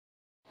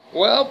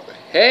Well,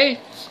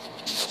 hey,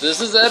 this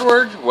is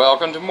Edward.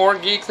 Welcome to More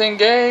Geek Than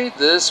Gay.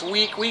 This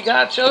week we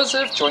got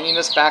Joseph joining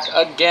us back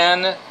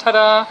again.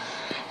 Ta-da!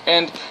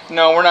 And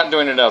no, we're not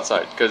doing it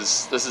outside,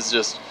 because this is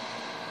just,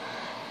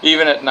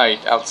 even at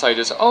night, outside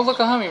is, oh, look,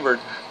 a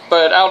hummingbird.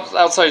 But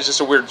outside is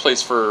just a weird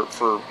place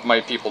for my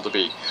people to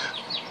be.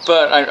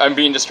 But I'm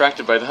being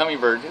distracted by the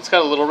hummingbird. It's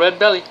got a little red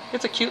belly.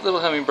 It's a cute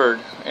little hummingbird.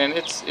 And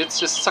it's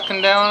just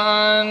sucking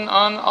down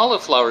on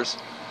olive flowers.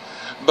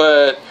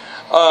 But,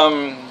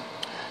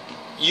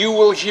 you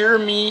will hear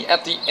me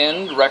at the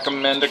end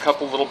recommend a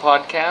couple little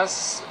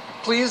podcasts.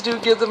 Please do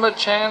give them a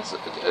chance.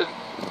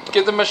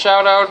 Give them a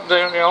shout out.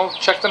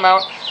 Check them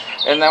out.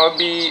 And that would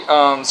be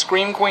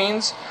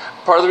Screamqueenz.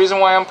 Part of the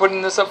reason why I'm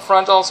putting this up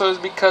front also is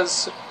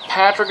because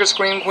Patrick of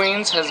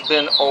Screamqueenz has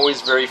been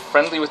always very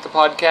friendly with the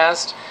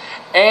podcast.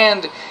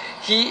 And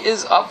he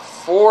is up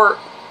for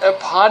a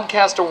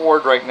podcast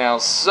award right now.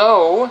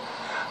 So,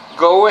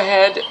 go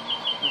ahead,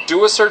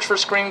 do a search for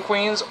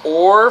Screamqueenz,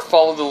 or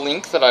follow the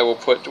link that I will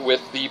put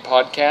with the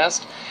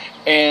podcast,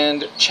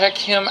 and check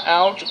him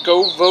out.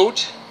 Go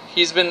vote.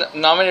 He's been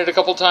nominated a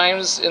couple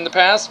times in the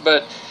past,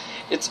 but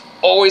it's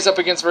always up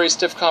against very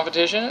stiff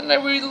competition, and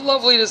it would be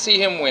lovely to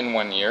see him win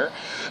one year.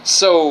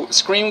 So,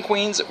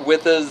 Screamqueenz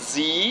with a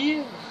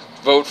Z.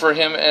 Vote for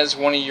him as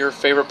one of your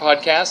favorite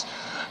podcasts.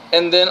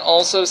 And then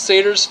also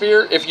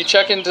Satyrsphere. If you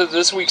check into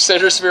this week's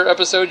Satyrsphere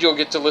episode, you'll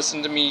get to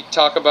listen to me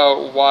talk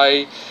about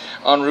why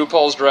on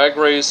RuPaul's Drag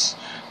Race,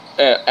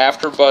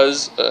 after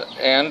Buzz,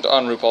 and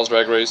on RuPaul's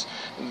Drag Race,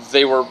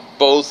 they were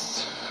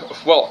both,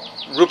 well,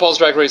 RuPaul's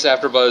Drag Race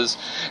after Buzz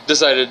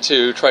decided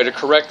to try to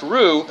correct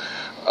Ru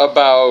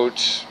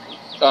about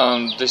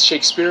the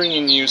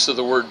Shakespearean use of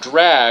the word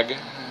drag,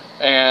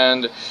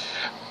 and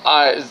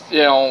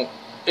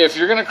if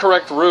you're going to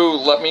correct Ru,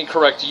 let me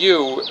correct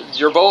you.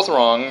 You're both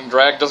wrong.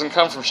 Drag doesn't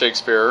come from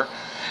Shakespeare.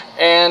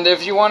 And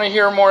if you want to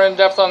hear more in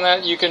depth on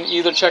that, you can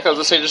either check out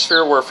the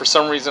Satyrsphere, where for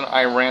some reason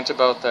I rant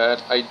about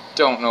that. I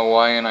don't know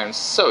why, and I'm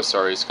so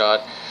sorry,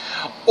 Scott.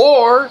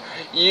 Or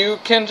you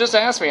can just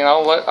ask me, and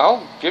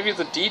I'll give you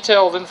the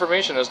detailed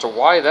information as to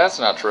why that's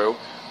not true.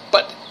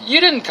 But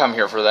you didn't come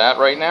here for that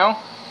right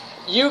now.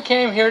 You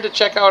came here to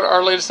check out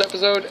our latest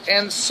episode,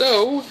 and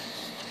so,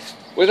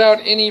 without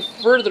any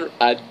further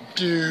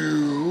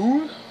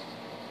ado,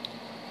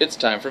 it's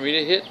time for me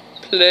to hit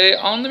play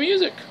on the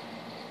music.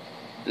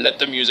 Let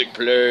the music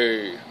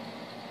play.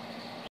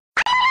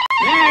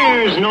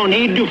 There's no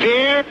need to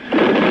fear.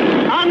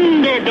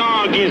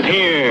 Underdog is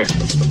here.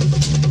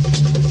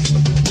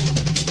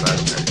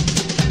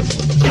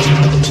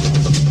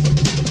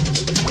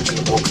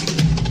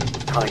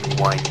 Tiny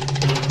white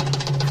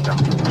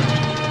stuff.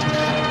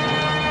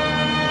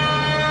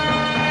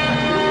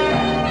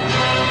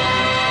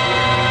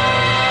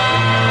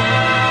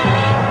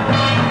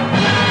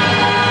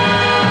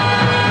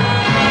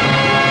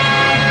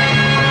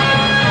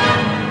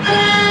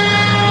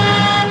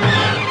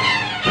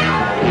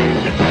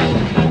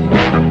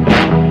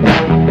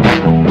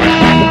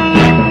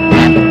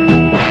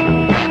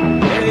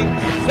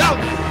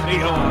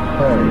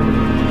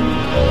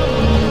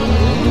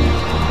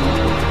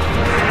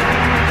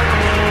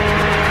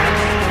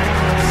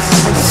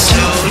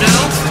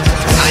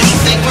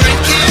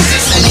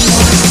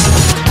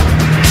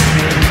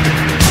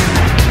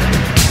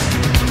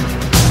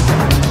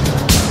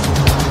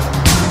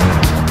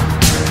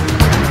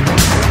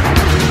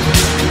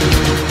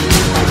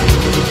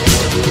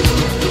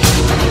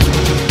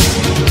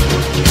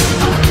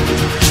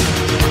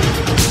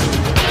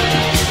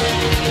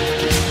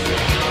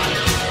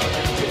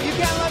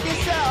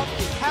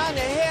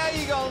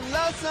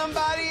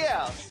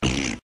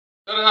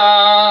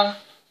 Ta-da!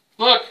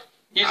 Look,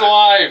 he's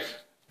alive.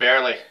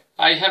 Barely.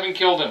 I haven't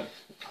killed him.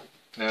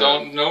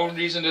 No. No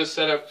reason to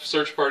set up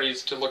search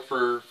parties to look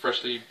for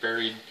freshly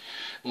buried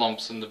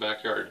lumps in the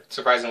backyard.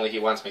 Surprisingly, he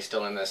wants me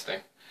still in this thing.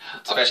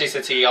 Especially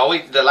since he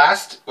always, the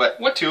last,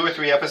 what 2 or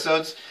 3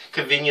 episodes,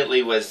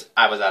 conveniently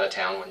I was out of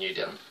town when you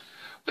did them.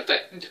 But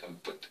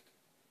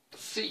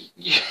see,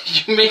 you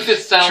make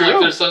this sound like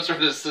there's some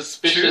sort of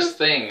suspicious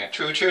thing.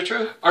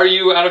 True. Are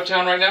you out of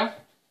town right now?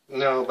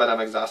 No, but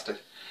I'm exhausted.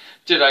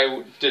 Did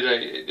I,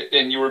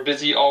 and you were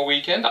busy all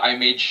weekend? I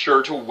made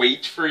sure to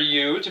wait for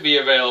you to be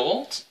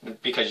available.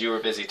 Because you were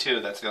busy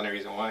too, that's the only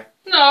reason why.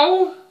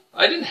 No,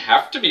 I didn't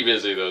have to be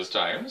busy those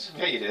times.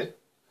 Yeah, you did.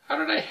 How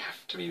did I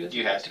have to be busy?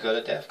 You had to go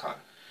to DevCon.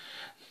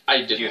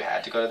 I did. You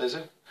had to go to the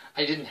zoo.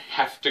 I didn't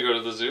have to go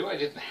to the zoo. I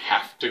didn't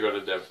have to go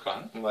to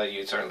DevCon. Well,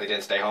 you certainly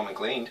didn't stay home and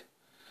cleaned.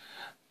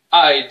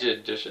 I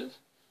did dishes.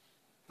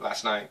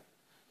 Last night.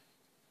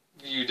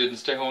 You didn't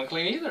stay home and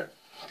clean either.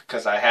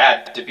 Because I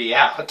had to be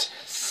out.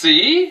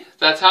 See?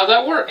 That's how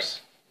that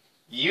works.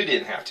 You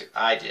didn't have to.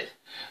 I did.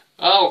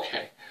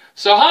 Okay.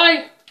 So,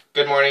 hi.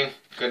 Good morning.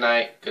 Good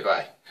night.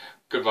 Goodbye.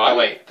 Goodbye. Oh,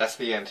 wait. That's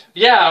the end.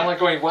 Yeah, I'm like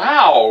going,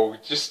 wow.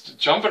 Just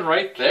jumping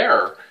right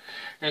there.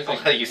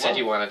 Well, you said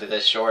you wanted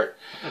this short.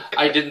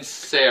 I didn't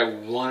say I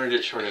wanted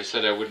it short. I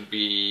said I wouldn't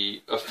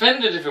be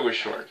offended if it was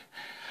short.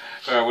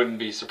 Or I wouldn't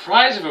be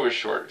surprised if it was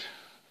short.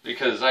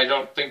 Because I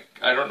don't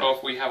know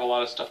if we have a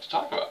lot of stuff to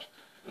talk about.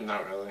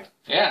 Not really.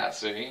 Yeah,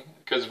 see?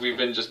 Because we've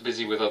been just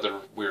busy with other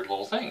weird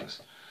little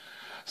things.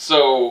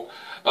 So,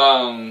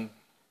 what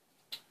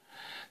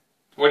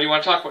do you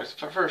want to talk about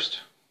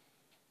first?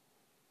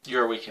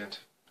 Your weekend.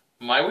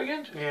 My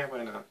weekend? Yeah,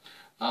 why not?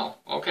 Oh,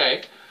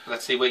 okay.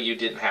 Let's see what you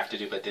didn't have to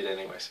do but did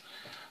anyways.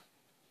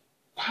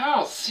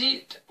 Wow,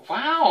 see,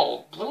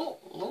 wow, little,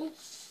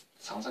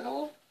 sounds like a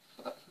little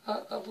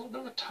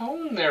bit of a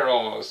tone there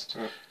almost.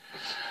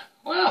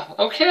 Well,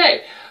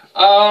 okay.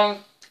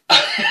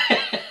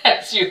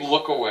 As you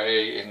look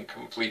away in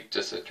complete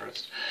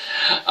disinterest.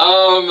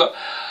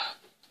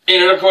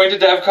 Ended up going to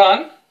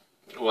DevCon.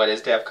 What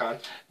is DevCon?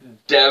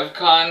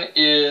 DevCon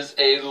is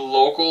a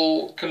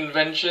local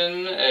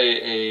convention,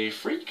 a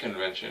free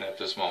convention at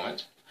this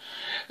moment,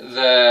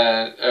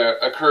 that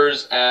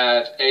occurs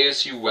at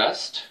ASU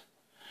West.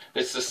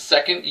 It's the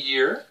second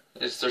year.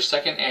 It's their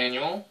second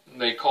annual.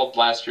 They called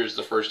last year's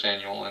the first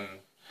annual, and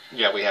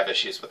yeah, we have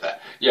issues with that.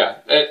 Yeah,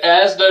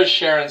 as does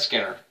Sharon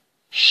Skinner.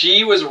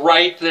 She was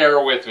right there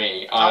with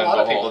me. On a lot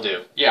the of people whole,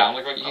 do. Yeah, I'm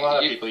like, a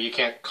lot of people. You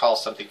can't call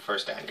something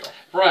first annual.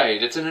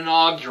 Right, it's an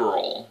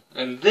inaugural,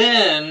 and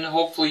then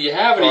hopefully you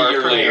have it a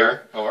year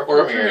later, or a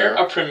premiere.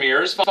 A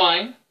premiere is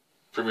fine.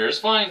 Premiere is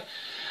fine.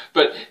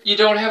 But you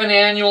don't have an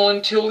annual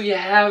until you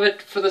have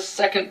it for the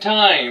second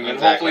time, and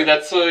hopefully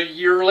that's a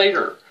year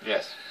later.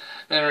 Yes.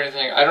 And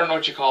everything. I don't know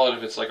what you call it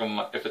if it's like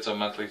if it's a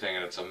monthly thing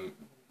and it's a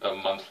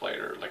month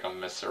later, like a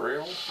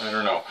misserial. I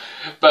don't know,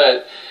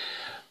 but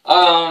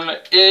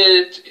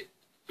it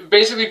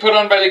basically put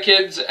on by the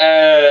kids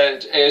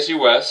at ASU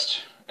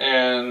West,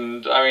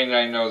 and I mean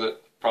I know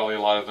that probably a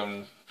lot of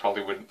them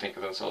probably wouldn't think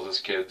of themselves as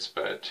kids,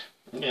 but.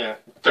 Yeah,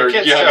 they're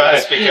kids to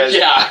us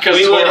because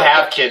we would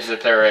have kids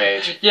at their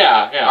age.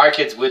 Yeah, yeah. Our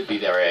kids would be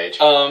their age.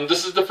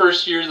 This is the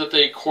first year that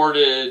they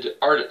courted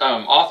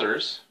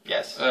authors.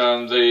 Yes.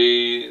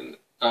 They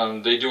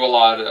do a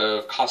lot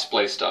of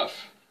cosplay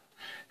stuff,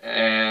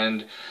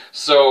 and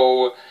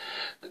so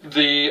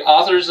the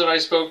authors that I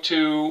spoke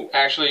to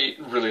actually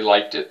really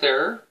liked it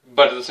there,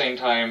 but at the same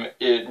time,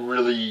 it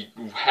really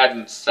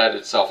hadn't set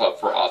itself up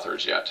for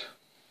authors yet.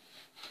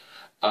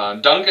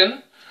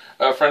 Duncan,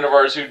 a friend of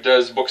ours who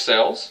does book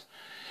sales,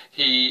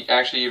 he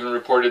actually even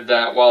reported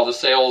that while the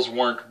sales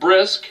weren't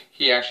brisk,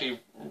 he actually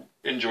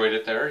enjoyed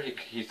it there.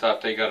 He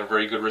thought they got a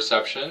very good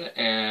reception,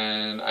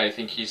 and I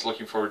think he's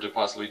looking forward to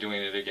possibly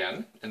doing it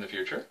again in the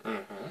future.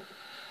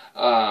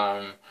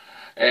 Mm-hmm.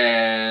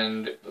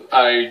 And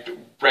I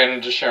ran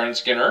into Sharon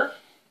Skinner,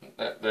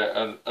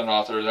 an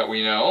author that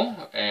we know,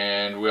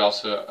 and we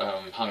also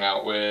hung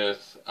out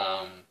with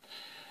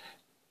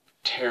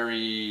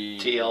Terry...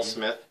 T.L.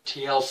 Smith.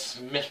 T.L.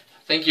 Smith.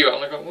 Thank you. I'm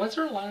like, what's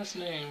her last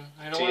name?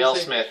 T.L.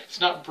 Smith. It's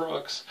not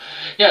Brooks.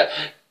 Yeah,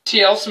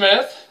 T.L.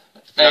 Smith.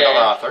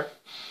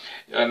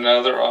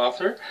 Another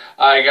author.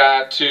 I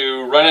got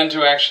to run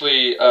into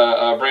actually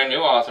a brand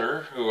new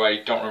author who I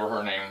don't remember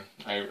her name.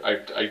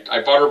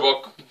 I bought her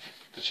book.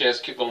 She has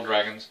cute little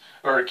dragons,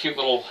 or cute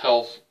little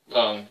health.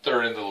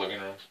 They're in the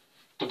living room.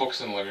 The book's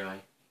in the living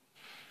room.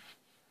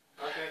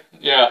 Okay.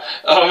 Yeah.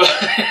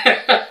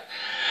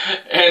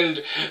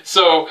 And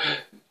so,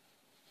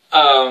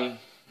 I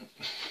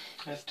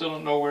still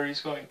don't know where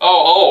he's going.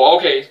 Oh,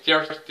 okay.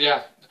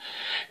 Yeah.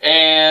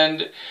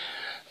 And,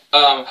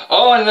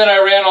 and then I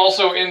ran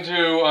also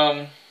into,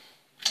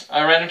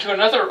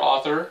 another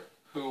author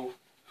who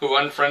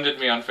unfriended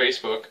me on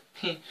Facebook.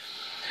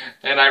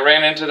 And I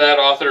ran into that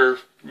author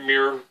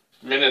mere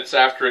minutes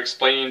after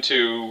explaining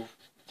to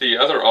the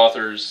other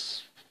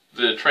authors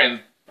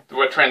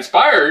what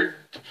transpired,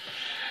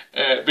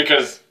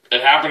 because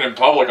it happened in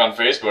public on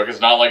Facebook.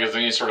 It's not like it's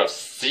any sort of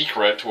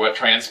secret what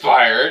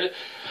transpired.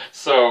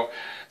 So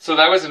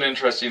that was an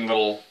interesting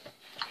little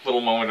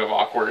moment of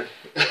awkward.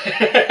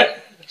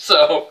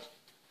 So,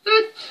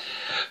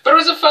 but it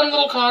was a fun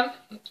little con.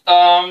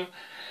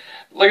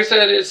 Like I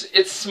said,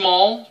 it's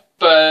small,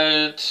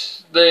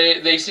 but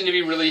they seem to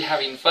be really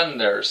having fun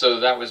there. So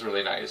that was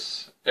really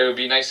nice. It'll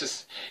be nice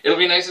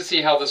to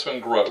see how this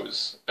one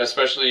grows,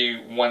 especially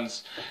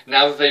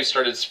now that they've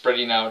started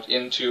spreading out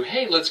into,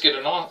 hey, let's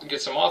get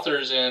some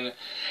authors in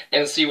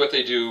and see what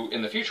they do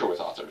in the future with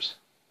authors.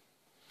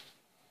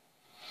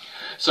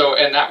 So,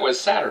 and that was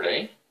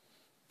Saturday.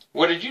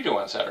 What did you do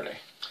on Saturday?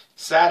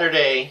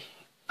 Saturday,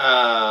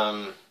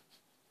 the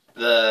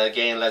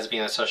Gay and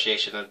Lesbian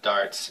Association of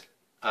Darts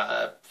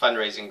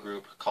fundraising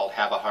group called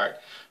Have a Heart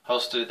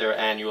hosted their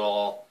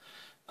annual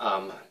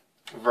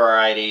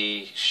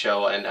variety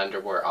show and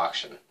underwear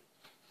auction.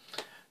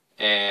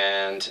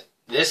 And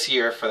this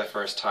year, for the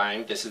first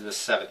time, this is the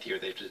 7th year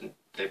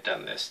they've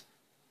done this.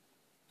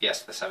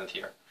 Yes, the 7th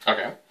year.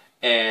 Okay.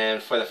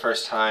 And for the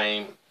first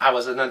time, I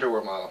was an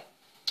underwear model.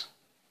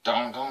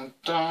 Dun, dun,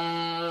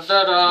 dun,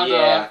 da, da,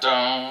 yeah.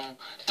 Dun,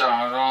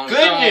 dun, dun, Good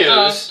dun,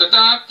 news. Dun,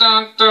 dun,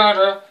 dun, dun,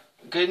 dun.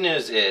 Good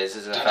news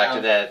is the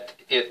fact that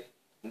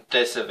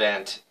this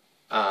event,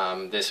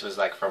 this was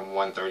like from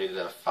 1:30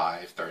 to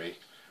 5:30,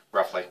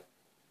 roughly.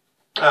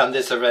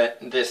 This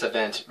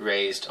event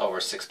raised over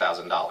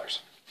 $6,000.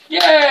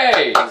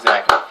 Yay!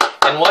 Exactly.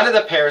 And one of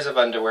the pairs of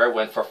underwear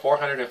went for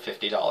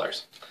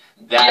 $450.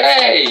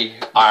 That's Yay!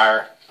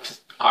 our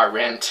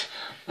rent.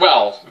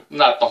 Well,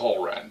 not the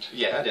whole rent.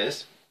 Yeah, it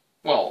is.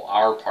 Well,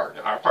 our part of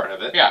it. Our part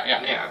of it.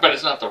 Yeah. But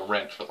it's not the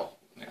rent for the whole.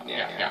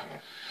 Yeah.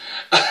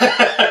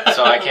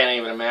 So I can't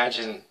even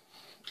imagine.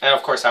 And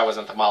of course, I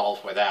wasn't the model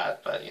for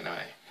that, but you know.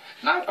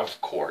 Not of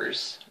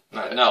course.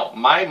 No,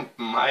 my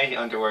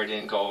underwear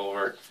didn't go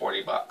over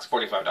 $40.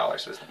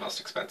 $45 was the most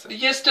expensive.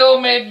 You still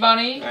made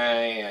money.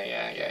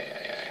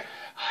 Yeah.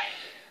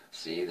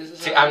 See,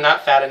 I'm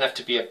not fat enough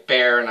to be a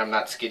bear, and I'm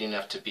not skinny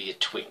enough to be a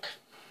twink.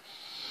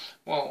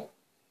 Well,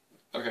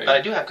 okay. But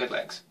I do have good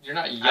legs. You're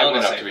not young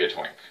enough to be a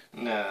twink.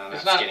 No,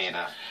 It's not not skinny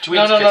enough.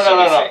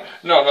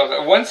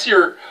 No. Once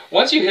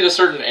you hit a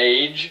certain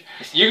age,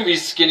 you can be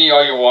skinny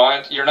all you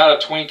want. You're not a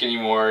twink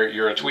anymore.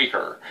 You're a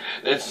tweaker.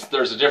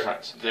 There's a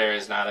difference. There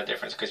is not a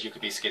difference because you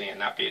could be skinny and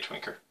not be a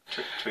twinker.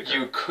 Tweaker.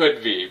 You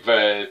could be,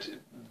 but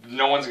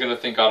no one's gonna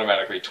think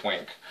automatically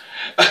twink.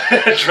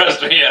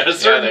 Trust me. At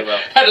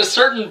a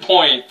certain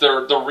point,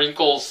 the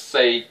wrinkles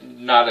say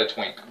not a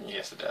twink.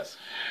 Yes, it does.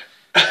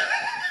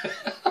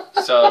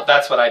 So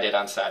that's what I did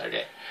on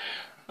Saturday.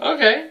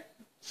 Okay.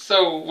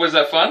 So, was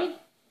that fun?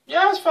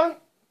 Yeah, it was fun.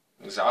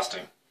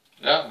 Exhausting.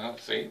 No,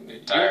 see.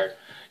 Tired.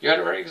 You had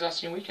a very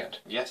exhausting weekend.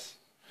 Yes.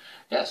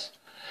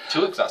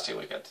 2 exhausting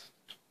weekends.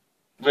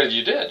 But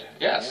you did,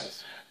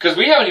 yes. Because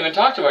we haven't even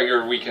talked about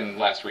your weekend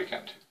last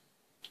weekend.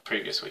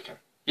 Previous weekend.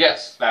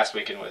 Yes. Last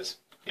weekend was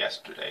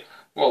yesterday.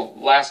 Well,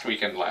 last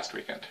weekend.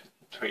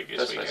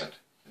 Previous weekend.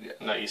 Yeah.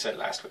 No, you said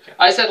last weekend.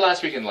 I said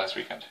last weekend.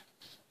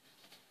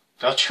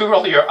 Don't you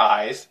roll your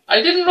eyes?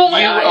 I didn't roll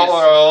my eyes.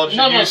 Rolling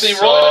my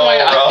eyes.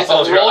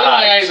 Rolling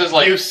my eyes is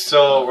like... You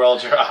so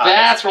rolled your eyes.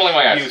 That's rolling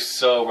my eyes. You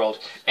so rolled.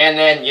 And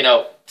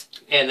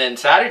then,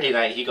 Saturday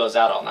night, he goes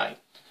out all night.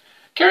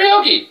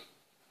 Karaoke.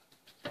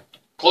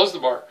 Close the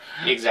bar.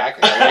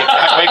 Exactly.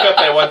 I wake up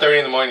at 1:30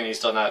 in the morning and he's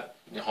still not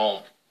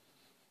home.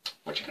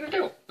 What you gonna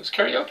do? It's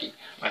karaoke.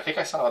 I think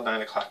I saw it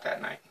 9 o'clock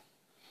that night.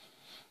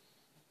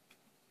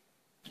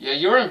 Yeah,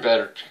 you were in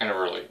bed kind of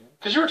early.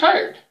 Because you were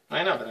tired.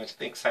 I know, but I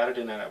think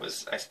Saturday night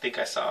I think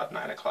I saw it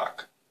 9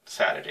 o'clock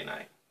Saturday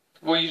night.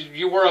 Well,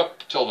 you were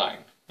up till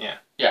 9. Yeah.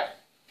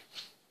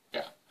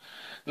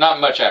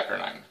 Not much after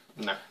 9.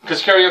 No.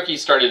 Because karaoke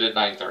started at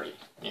 9:30.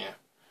 Yeah.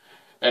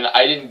 And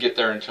I didn't get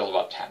there until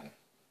about 10.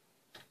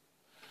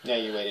 Yeah,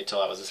 you waited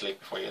till I was asleep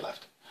before you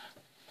left.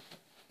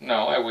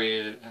 No, I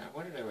waited.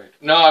 What did I wait?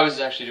 No, I was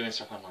actually doing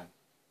stuff online.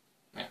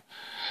 Yeah.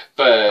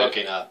 But...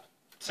 Hooking up,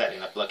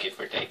 setting up, looking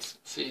for dates.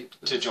 See...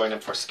 To join him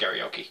for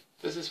karaoke.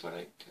 This is what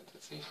I...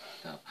 See?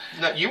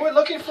 No, you were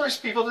looking for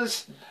people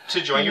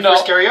to join you for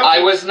karaoke. I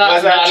was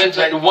not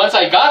once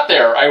I got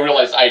there, I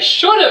realized I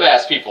should have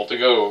asked people to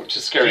go to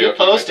karaoke. You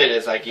posted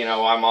it's like,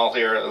 I'm all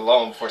here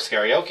alone for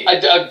karaoke.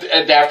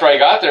 After I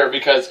got there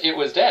because it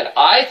was dead.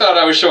 I thought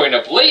I was showing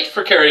up late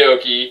for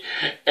karaoke,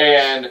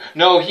 and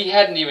no, he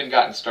hadn't even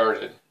gotten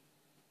started.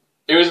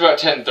 It was about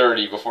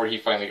 10:30 before he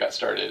finally got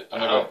started.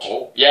 I'm like,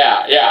 oh,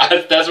 yeah.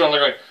 That's when I'm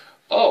going,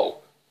 oh,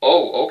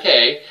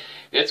 okay.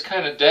 It's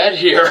kind of dead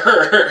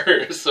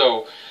here.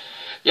 So,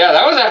 yeah,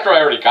 that was after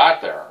I already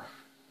got there.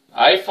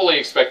 I fully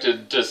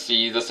expected to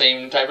see the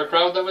same type of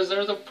crowd that was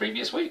there the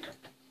previous week.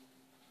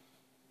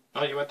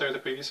 Oh, you went there the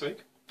previous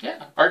week?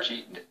 Yeah,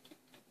 Archie,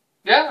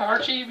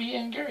 me,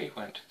 and Gary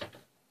went.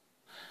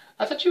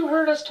 I thought you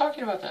heard us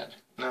talking about that.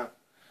 No.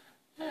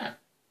 Yeah,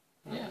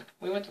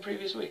 we went the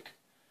previous week.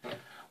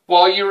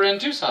 While you were in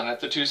Tucson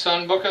at the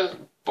Tucson Book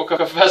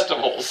of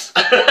Festivals.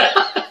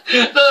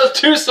 The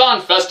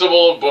Tucson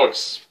Festival of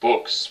Books.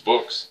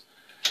 Books.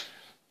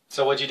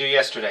 So what'd you do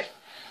yesterday?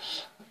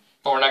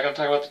 Oh, we're not going to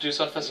talk about the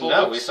Tucson Festival of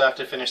Books? No, we still have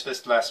to finish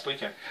this last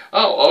weekend.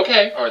 Oh,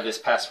 okay. Or this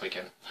past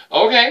weekend.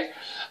 Okay.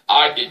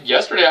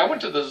 Yesterday I went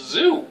to the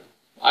zoo.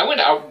 I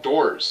went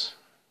outdoors.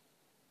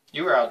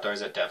 You were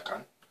outdoors at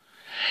DevCon.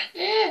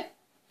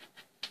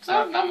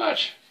 Not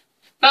much.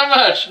 Not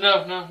much.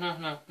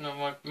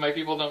 No. My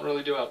people don't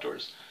really do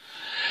outdoors.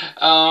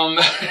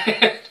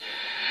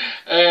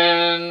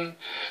 And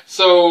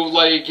so,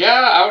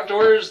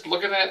 outdoors,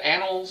 looking at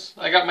animals.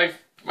 I got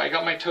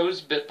my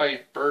toes bit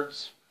by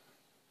birds.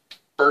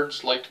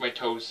 Birds liked my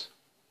toes,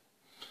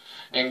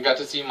 and got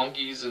to see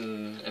monkeys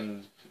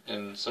and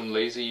some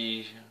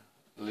lazy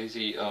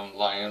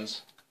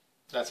lions.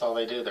 That's all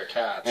they do. They're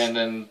cats. And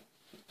then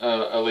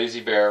a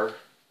lazy bear.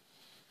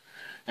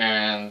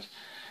 And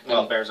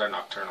bears are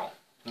nocturnal.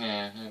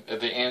 Yeah,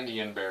 the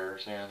Andean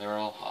bears. Yeah, they're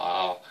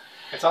all.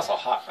 It's also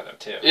hot for them,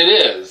 too. It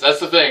is.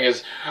 That's the thing,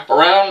 is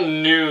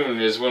around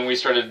noon is when we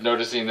started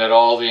noticing that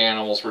all the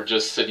animals were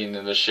just sitting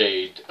in the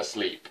shade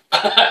asleep.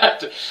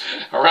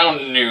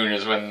 Around noon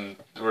is when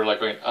we're like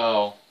going,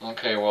 oh,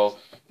 okay, well,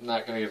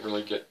 not going to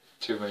really get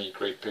too many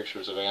great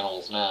pictures of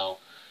animals now.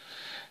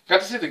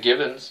 Got to see the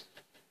gibbons.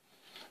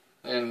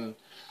 And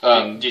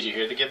Did you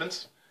hear the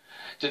gibbons?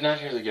 Did not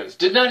hear the gibbons.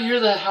 Did not hear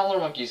the howler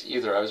monkeys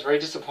either. I was very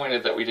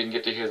disappointed that we didn't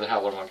get to hear the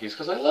howler monkeys,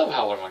 because I love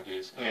howler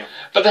monkeys. Yeah.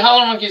 But the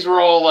howler monkeys were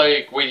all,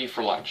 waiting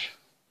for lunch.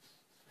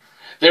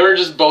 They were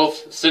just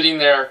both sitting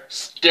there,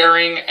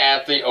 staring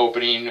at the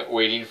opening,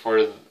 waiting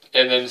for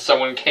And then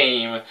someone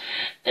came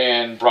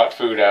and brought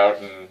food out,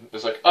 and it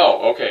was like,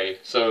 oh, okay,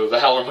 so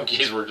the howler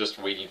monkeys were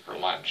just waiting for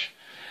lunch.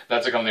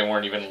 That's how come they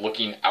weren't even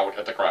looking out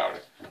at the crowd.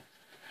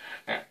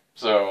 Yeah.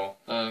 So,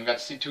 got to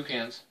see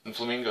toucans and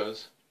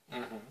flamingos.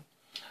 Mm-hmm.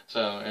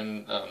 So,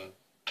 and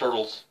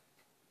turtles.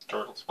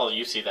 Turtles. Well,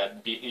 you see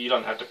that. You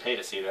don't have to pay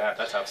to see that.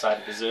 That's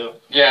outside of the zoo.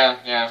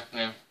 Yeah.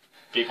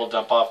 People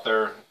dump off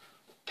their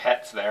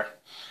pets there.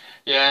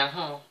 Yeah.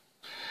 Oh.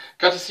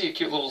 Got to see a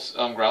cute little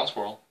ground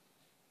squirrel.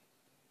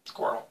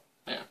 Squirrel.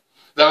 Yeah.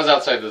 That was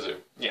outside the zoo.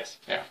 Yes.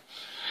 Yeah.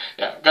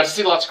 Got to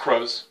see lots of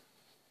crows.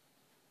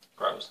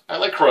 Crows. I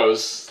like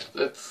crows.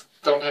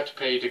 Don't have to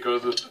pay to go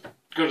to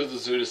the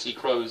zoo to see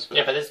crows. But...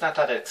 Yeah, but it's not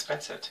that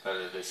expensive to go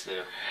to the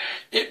zoo.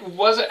 It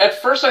wasn't.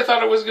 At first I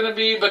thought it was going to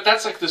be, but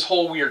that's like this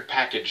whole weird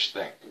package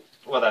thing.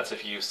 Well, that's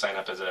if you sign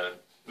up as a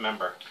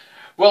member.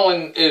 Well,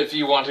 and if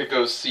you want to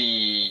go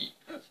see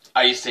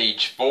Ice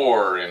Age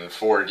 4 in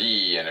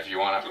 4D, and if you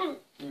want to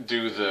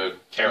do the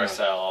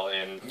carousel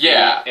and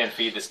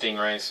feed the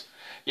stingrays.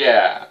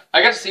 Yeah,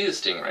 I got to see the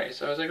stingray,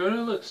 so I was like, oh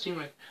no, look,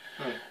 stingray.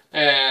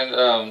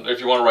 And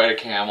if you want to ride a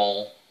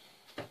camel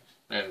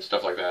and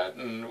stuff like that,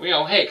 and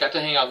hey, got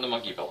to hang out in the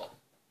monkey villa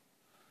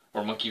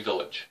or monkey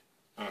village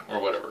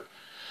or whatever.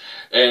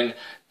 And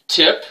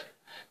tip: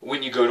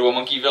 when you go to a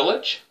monkey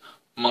village,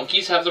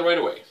 monkeys have the right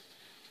of way.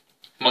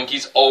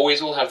 Monkeys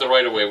always will have the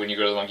right of way when you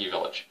go to the monkey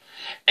village.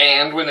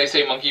 And when they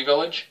say monkey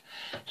village,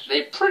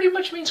 they pretty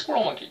much mean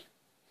squirrel monkey.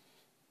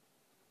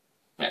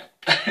 Yeah.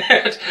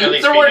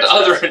 there weren't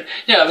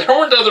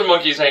other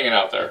monkeys hanging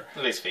out there.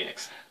 At least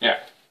Phoenix. Yeah.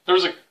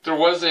 There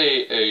was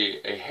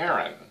a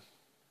heron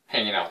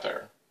hanging out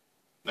there.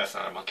 That's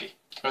not a monkey.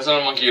 That's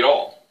not a monkey at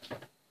all.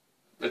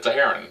 It's a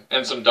heron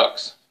and some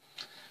ducks.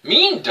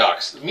 Mean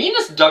ducks.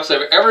 Meanest ducks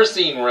I've ever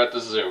seen were at the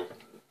zoo.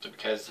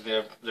 Because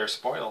they're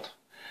spoiled.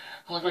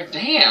 I'm like,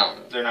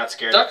 damn. They're not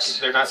scared. Ducks.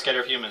 They're not scared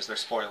of humans. They're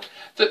spoiled.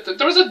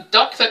 There was a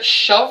duck that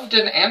shoved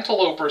an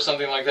antelope or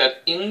something like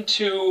that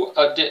into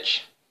a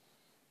ditch.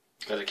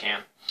 Because it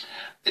can.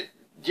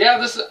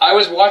 I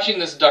was watching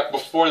this duck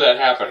before that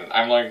happened.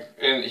 I'm like,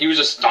 and he was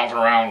just stomping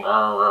around,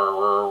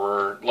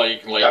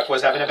 like Duck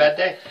was having a bad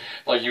day.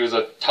 Like he was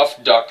a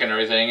tough duck and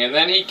everything, and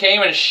then he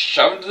came and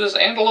shoved this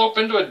antelope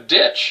into a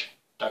ditch.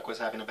 Duck was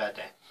having a bad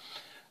day.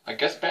 I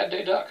guess bad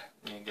day duck.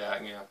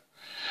 Yeah.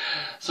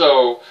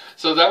 So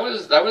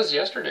that was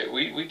yesterday.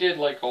 We did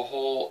like a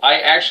whole. I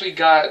actually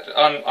got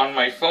on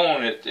my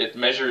phone. It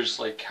measures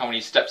like how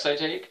many steps I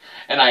take,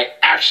 and I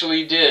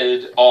actually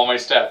did all my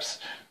steps.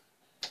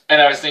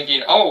 And I was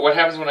thinking, oh, what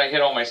happens when I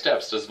hit all my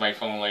steps? Does my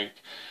phone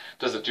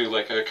does it do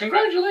like a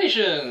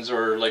congratulations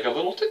or like a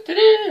little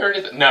or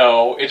anything?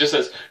 No, it just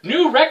says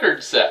new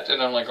record set,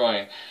 and I'm like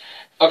going,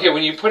 okay.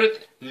 When you put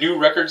it new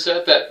record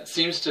set, that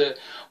seems to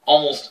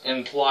almost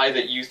imply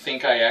that you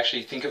think I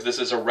actually think of this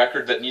as a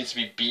record that needs to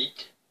be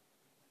beat.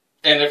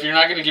 And if you're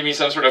not going to give me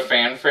some sort of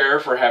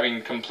fanfare for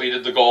having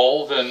completed the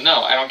goal, then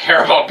no, I don't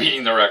care about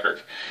beating the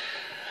record.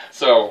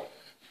 So,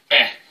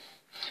 And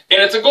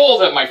it's a goal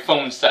that my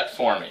phone set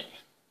for me.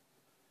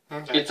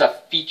 Okay. It's a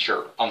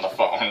feature on the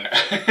phone.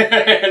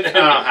 I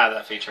don't have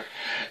that feature.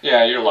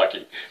 Yeah, you're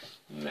lucky.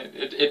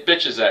 It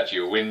bitches at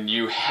you when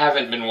you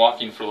haven't been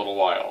walking for a little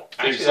while.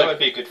 Actually, that would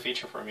be a good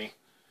feature for me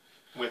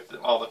with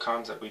all the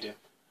cons that we do.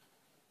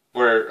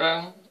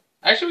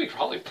 Actually, we could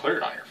probably put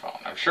it on your phone.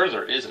 I'm sure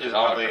there is a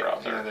pedometer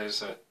out there. Yeah,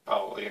 there's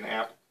probably an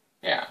app.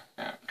 Yeah.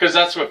 Because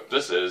that's what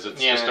this is.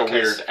 It's just a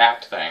weird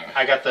app thing.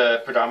 I got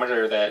the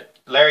pedometer that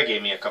Larry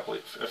gave me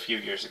a few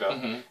years ago,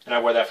 and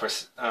I wore that for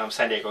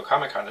San Diego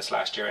Comic-Con this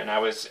last year, and I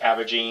was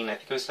averaging, I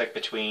think it was like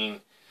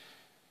between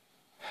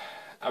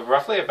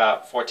roughly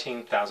about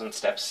 14,000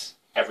 steps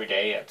every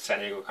day at San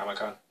Diego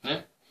Comic-Con.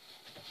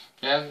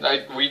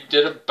 Yeah, we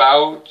did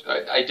about,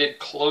 I did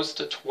close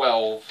to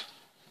 12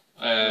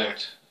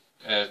 at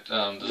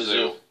the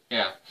zoo.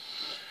 Yeah.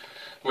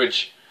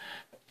 Which,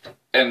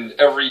 and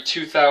every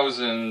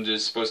 2,000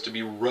 is supposed to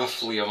be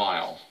roughly a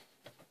mile.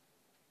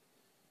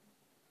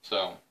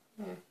 So,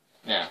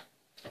 yeah.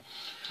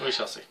 We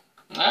shall see.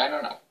 I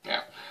don't know,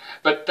 yeah.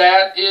 But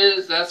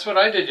that's what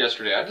I did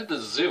yesterday. I did the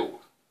zoo.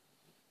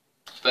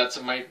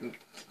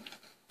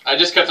 I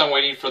just kept on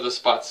waiting for the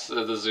spots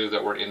of the zoo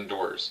that were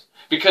indoors.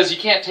 Because you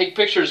can't take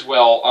pictures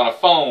well on a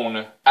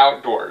phone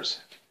outdoors.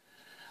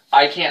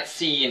 I can't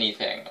see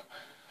anything.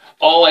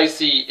 All I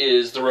see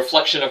is the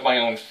reflection of my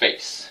own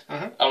face.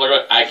 I'm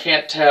like, I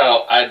can't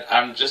tell.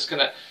 I'm just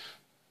going to...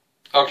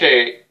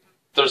 Okay,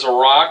 there's a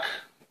rock.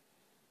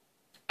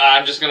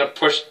 I'm just going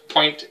to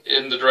point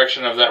in the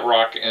direction of that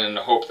rock and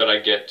hope that I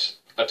get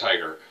a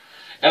tiger.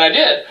 And I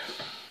did.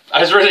 I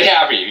was really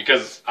happy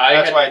because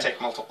That's why I take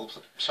multiple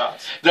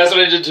shots. That's what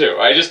I did too.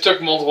 I just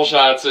took multiple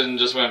shots and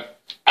just went,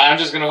 I'm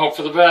just going to hope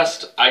for the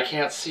best. I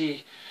can't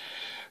see.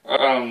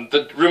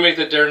 The roommate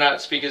that dare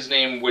not speak his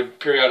name would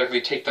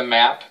periodically take the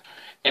map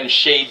and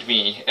shade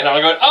me. And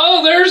I'm going,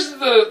 oh, there's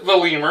the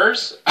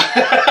lemurs.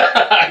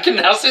 I can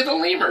now see the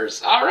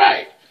lemurs. All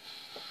right.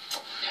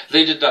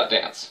 They did not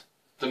dance.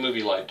 The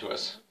movie lied to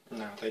us.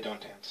 No, they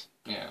don't dance.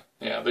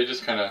 Yeah, they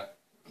just kind of...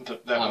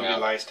 That movie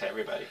lies to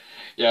everybody.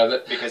 Yeah,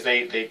 because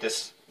they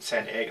this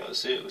San Diego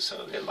Zoo,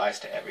 so it lies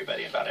to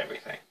everybody about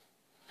everything.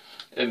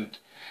 And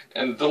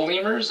the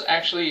lemurs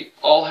actually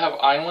all have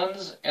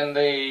islands, and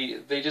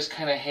they just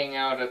kind of hang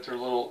out at their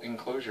little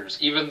enclosures,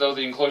 even though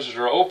the enclosures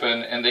are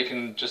open and they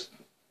can just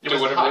do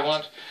whatever they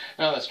want.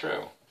 No, that's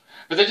true.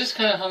 But they just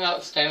kind of hung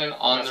out standing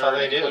on that's their how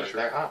they enclosure. do.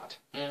 They're hot.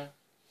 Yeah.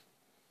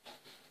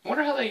 I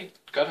wonder how they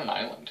got an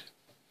island.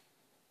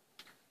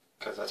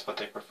 Because that's what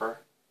they prefer.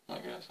 I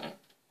guess, yeah.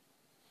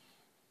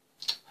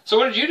 So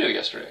what did you do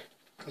yesterday?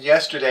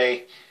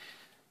 Yesterday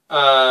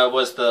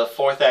was the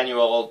 4th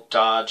annual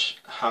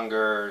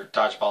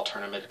Dodgeball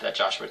tournament that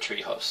Joshua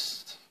Tree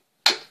hosts.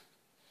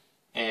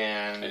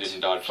 And I didn't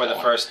dodge for the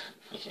one. first...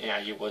 Yeah,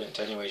 you wouldn't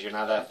anyways. You're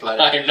not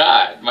athletic. I'm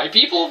not. My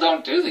people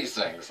don't do these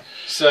things.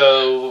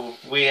 So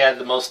we had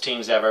the most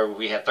teams ever.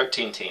 We had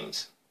 13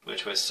 teams,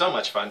 which was so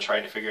much fun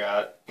trying to figure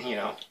out,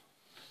 Yeah,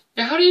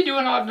 how do you do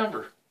an odd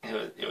number?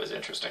 It was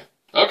interesting.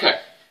 Okay.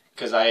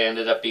 Because I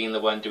ended up being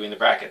the one doing the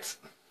brackets.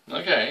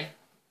 Okay.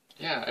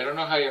 Yeah, I don't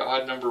know how you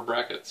odd number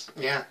brackets.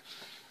 Yeah.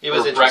 It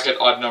was bracket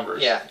odd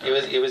numbers. Yeah,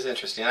 it was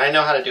interesting. I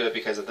know how to do it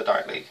because of the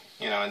Dart League,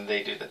 and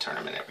they do the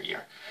tournament every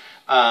year.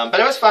 But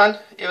it was fun.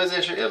 It was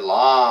a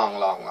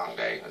long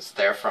day. I was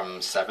there from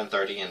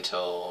 7:30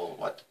 until,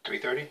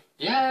 3:30?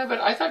 Yeah, but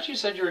I thought you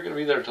said you were going to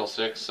be there until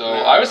 6, so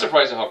I was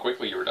surprised at how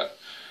quickly you were done.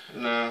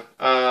 No.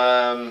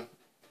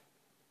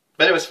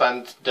 But it was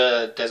fun.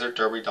 The Desert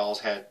Derby Dolls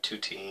had 2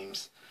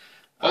 teams.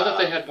 I thought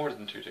they had more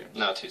than 2 teams.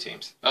 No, 2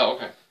 teams. Oh,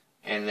 okay.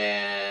 And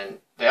then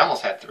they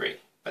almost had 3,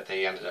 but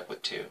they ended up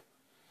with 2.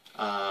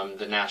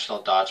 The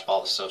National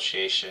Dodgeball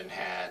Association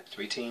had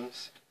 3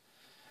 teams.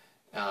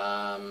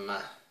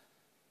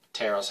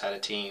 Taros had a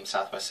team.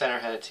 Southwest Center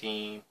had a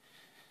team.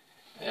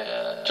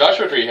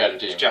 Joshua Tree had a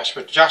team.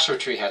 Joshua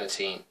Tree had a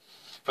team.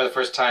 For the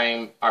first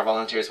time, our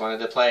volunteers wanted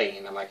to play,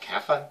 and I'm like,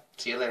 have fun.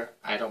 See you later.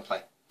 I don't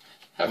play.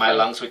 My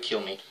lungs would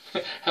kill me.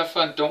 Have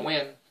fun. Don't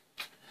win.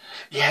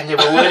 Yeah, and they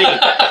were winning.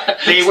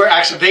 They were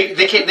actually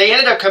they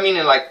ended up coming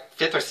in like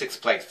 5th or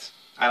 6th place.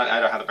 I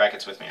don't have the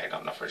brackets with me. I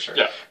don't know for sure.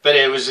 Yeah. But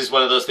it was just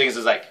one of those things.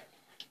 It's like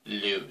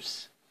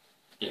lose,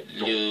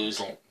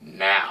 Don't.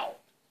 now.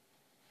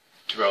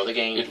 Throw the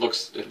game. It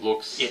looks.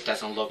 It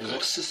doesn't look. It good.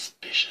 looks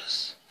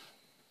suspicious.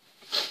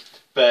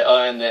 But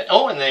and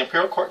the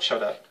Imperial Court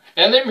showed up.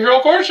 And the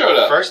Imperial Court showed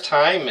up. First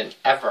time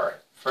ever.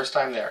 First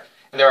time there.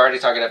 And they're already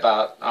talking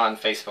about on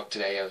Facebook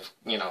today of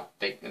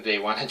they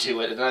want to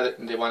do it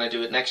they want to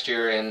do it next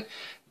year, and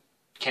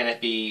can it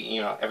be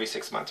every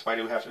 6 months? Why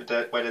does it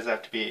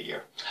have to be a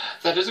year?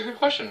 That is a good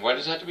question. Why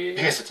does it have to be a year?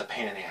 Because it's a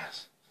pain in the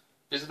ass.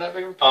 Is it that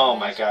big of a pain? Oh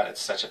my god,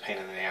 it's such a pain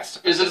in the ass to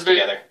put this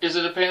together. Is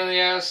it a pain in the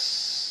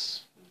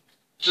ass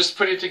just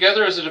put it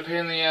together, or is it a pain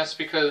in the ass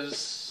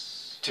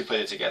because to put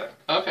it together?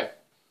 Okay.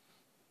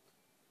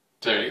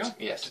 There you go.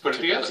 Yes, to put it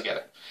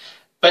together.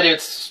 But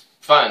it's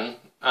fun.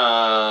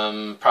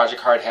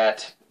 Project Hard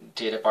Hat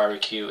did a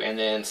barbecue, and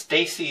then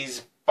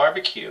Stacy's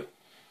barbecue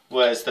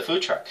was the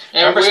food truck.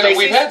 And remember Stacy's?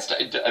 We've had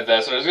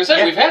that's what I was going to say.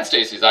 Yeah. We've had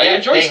Stacy's. I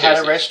enjoy Stacy's. They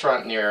had a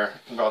restaurant near,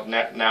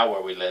 now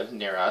where we live,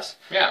 near us.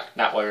 Yeah.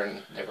 Not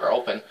where they were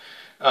open.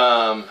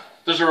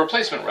 There's a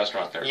replacement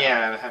restaurant there.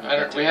 Yeah,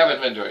 we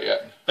haven't been to it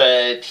yet.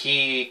 But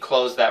he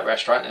closed that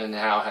restaurant and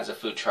now has a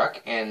food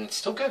truck, and it's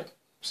still good.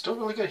 Still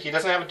really good. He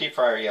doesn't have a deep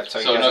fryer yet, so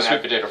no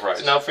sweet potato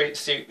fries. No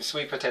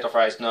sweet potato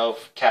fries, no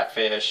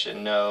catfish,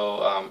 and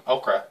no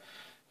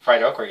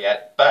fried okra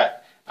yet.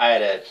 But I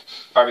had a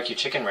barbecue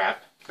chicken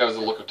wrap. That was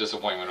the look of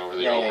disappointment over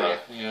the okra.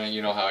 Yeah.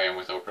 You know how I am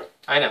with okra.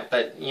 I know,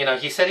 but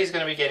he said he's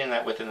going to be getting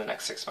that within the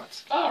next 6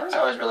 months. Oh, all right.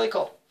 So it was really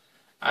cool.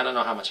 I don't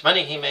know how much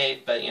money he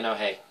made, but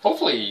hey.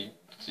 Hopefully,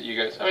 you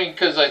guys. I mean,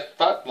 because I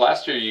thought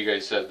last year you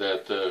guys said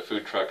that the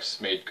food trucks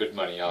made good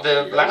money off.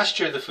 Last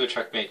year the food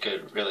truck made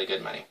really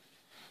good money.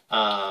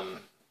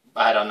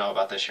 I don't know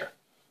about this year.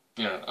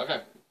 Yeah.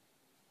 Okay.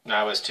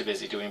 I was too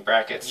busy doing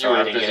brackets, so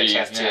I didn't get a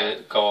chance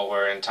to go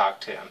over and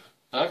talk to him.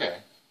 Okay.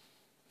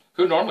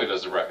 Who normally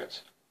does the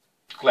brackets?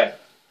 Glenn.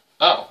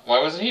 Oh, why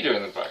wasn't he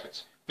doing the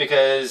brackets?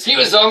 Because he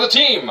was on the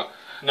team.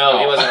 No,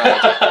 he wasn't on the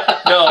team.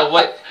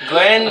 No,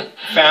 Glenn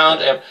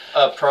found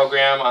a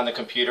program on the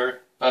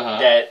computer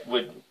that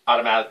would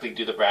automatically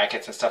do the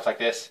brackets and stuff like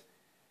this.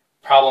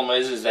 Problem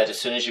is that as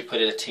soon as you put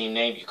in a team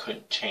name, you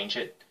couldn't change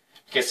it,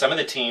 because some of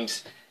the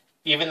teams,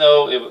 even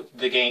though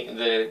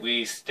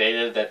we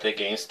stated that the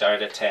game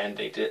started at 10,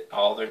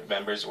 all the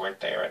members weren't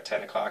there at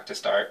 10 o'clock to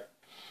start.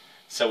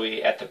 So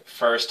at the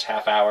first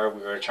half hour,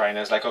 we were trying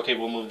to, okay,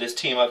 we'll move this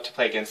team up to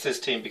play against this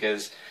team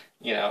because,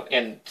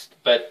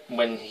 but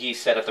when he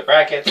set up the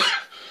brackets,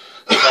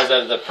 because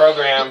of the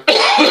program,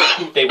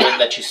 they wouldn't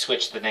let you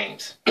switch the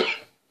names.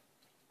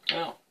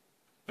 Oh.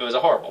 It was a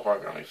horrible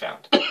program we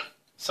found.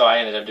 So I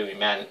ended up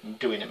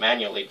doing it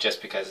manually,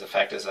 just because the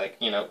fact is,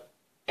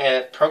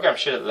 a program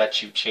should have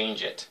let you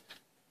change it.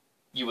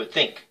 You would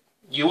think.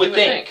 You would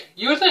think.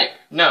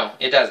 No,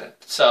 it doesn't.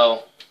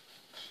 So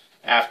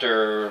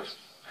after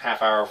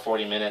half hour,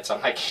 40 minutes,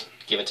 I'm like,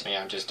 give it to me.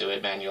 I'm just doing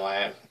it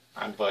manually.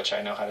 I'm Butch.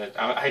 I know how to.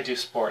 I do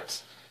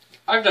sports.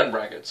 I've done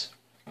brackets.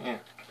 Yeah.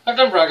 I've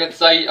done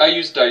brackets. I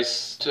use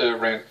dice for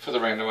the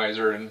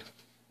randomizer and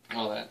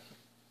all that.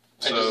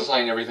 I just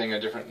assign everything a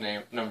different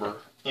number.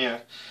 Yeah.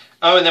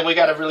 Oh, and then we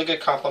got a really good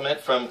compliment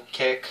from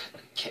Kit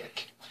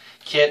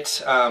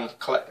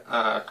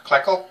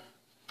Kleckle,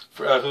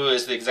 who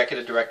is the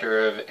executive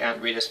director of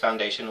Aunt Rita's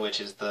Foundation, which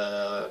is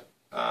the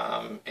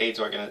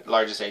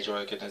largest AIDS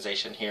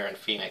organization here in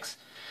Phoenix.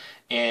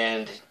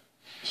 And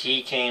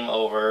he came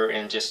over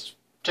and just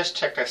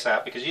checked us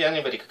out because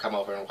anybody could come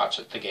over and watch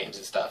the games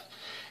and stuff.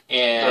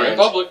 And we're in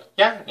public.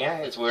 Yeah,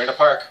 we're in a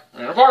park.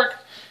 We're in a park.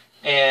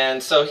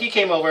 And so he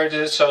came over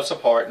to show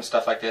support and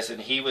stuff like this, and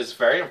he was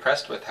very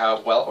impressed with how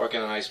well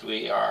organized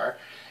we are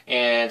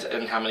and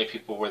how many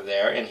people were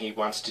there, and he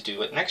wants to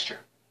do it next year.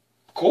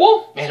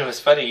 Cool. And it was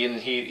funny,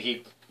 and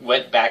he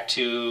went back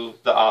to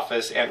the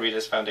office, Aunt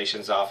Rita's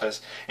Foundation's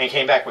office, and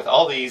came back with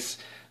all these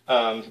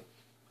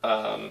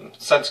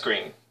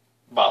sunscreen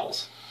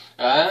bottles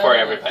for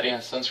everybody. Yeah,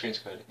 sunscreen's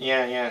good.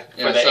 Yeah.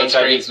 For the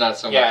sunscreen's not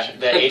so much. Yeah,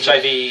 the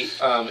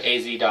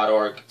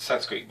HIV-AZ.org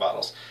sunscreen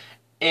bottles.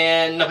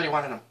 And nobody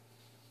wanted them.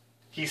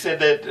 He said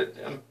that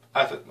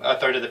a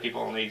third of the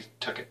people only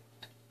took it.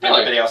 Really?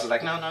 Everybody else was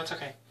like, no, it's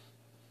okay.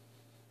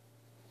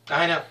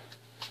 I know.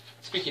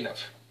 Speaking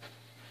of,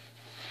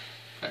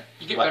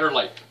 you get better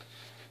light.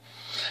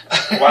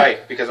 Why?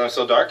 Because I'm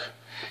so dark?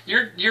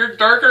 You're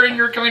darker and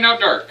you're coming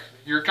out dark.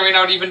 You're coming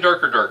out even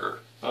darker.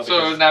 Oh,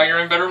 so now you're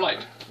in better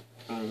light.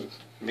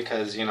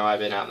 Because, I've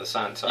been out in the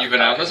sun. So You've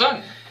been out in the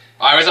sun.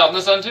 I was out in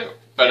the sun too,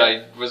 but yeah.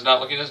 I was not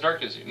looking as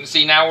dark as you. And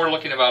see, now we're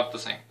looking about the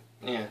same.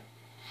 Yeah.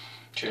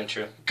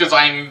 True. Because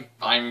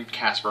I'm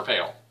Casper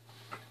pale.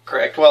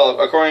 Correct.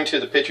 Well, according to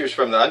the pictures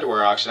from the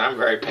underwear auction, I'm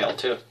very pale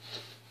too.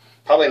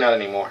 Probably not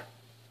anymore.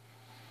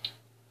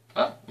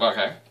 Oh,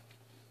 okay.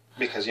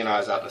 Because, I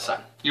was out in the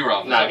sun. You were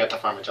out in the sun. sun. Now I got the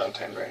Farmer John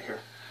tan right here.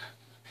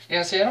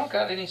 Yeah, see, I don't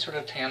got any sort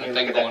of tan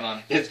thing going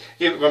on. It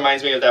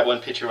reminds me of that one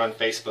picture on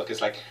Facebook.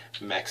 It's like,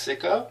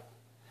 Mexico,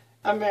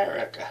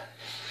 America.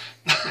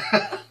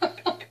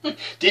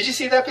 Did you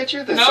see that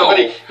picture? No.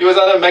 It was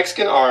on a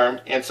Mexican arm,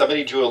 and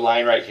somebody drew a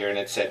line right here, and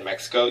it said,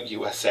 Mexico,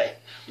 USA.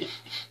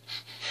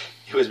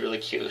 It was really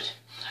cute.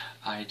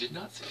 I did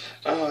not see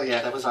that. Oh,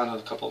 yeah, that was on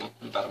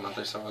about a month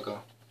or so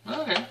ago.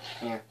 Okay.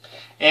 Yeah.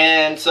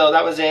 And so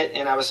that was it,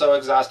 and I was so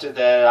exhausted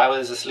that I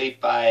was asleep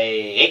by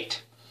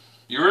 8.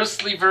 You were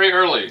asleep very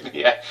early.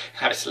 Yeah,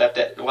 I slept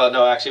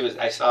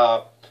I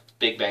saw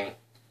Big Bang,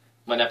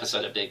 one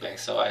episode of Big Bang,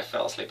 so I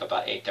fell asleep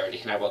about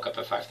 8:30, and I woke up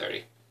at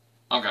 5:30.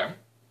 Okay.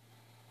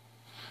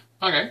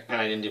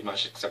 And I didn't do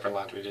much except for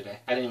laundry today.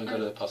 I didn't even go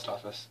to the post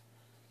office.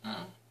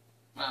 Oh,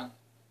 well,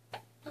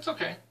 that's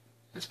okay.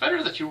 It's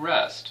better that you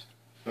rest.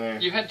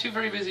 Mm. You had 2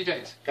 very busy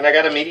days. And I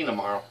got a meeting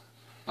tomorrow.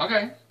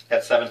 Okay.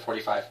 At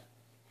 7:45.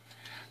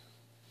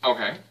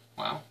 Okay.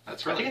 Wow,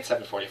 that's early. I think it's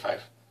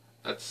 7:45.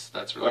 That's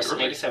really early.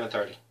 Maybe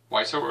 7:30.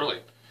 Why so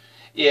early?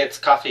 It's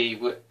coffee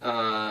with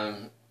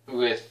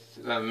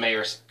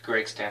Mayor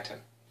Greg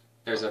Stanton.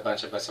 There's a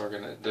bunch of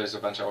there's a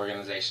bunch of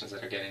organizations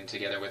that are getting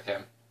together with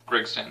him.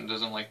 Greg Stanton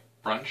doesn't like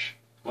brunch?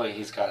 Well,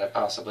 he's got to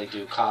possibly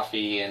do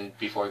coffee and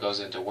before he goes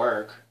into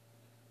work.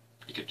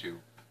 He could do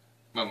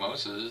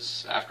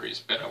mimosas after he's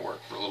been at work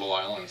for a little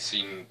while and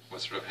seen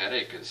what sort of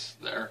headache is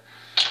there.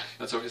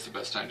 That's always the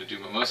best time to do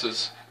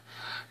mimosas.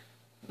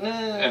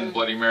 And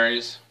Bloody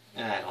Marys.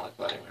 I don't like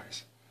Bloody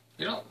Marys.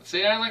 You don't?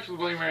 See, I like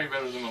Bloody Mary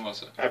better than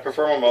mimosa. I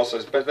prefer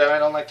mimosas, but then I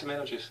don't like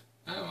tomato juice.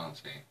 Oh, well,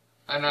 see.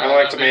 I don't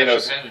like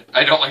tomatoes.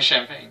 I don't like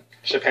champagne.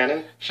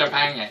 Champagne?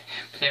 Champagne.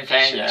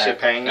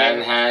 Champagne.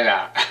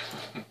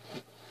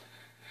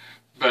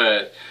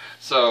 But,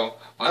 so,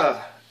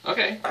 well,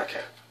 okay.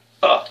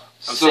 Oh,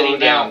 I'm sitting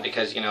down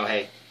because,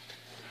 hey,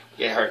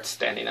 it hurts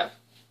standing up.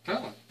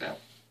 Oh, yeah.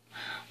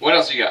 What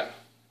else you got?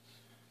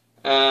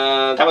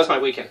 That was my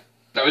weekend.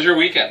 That was your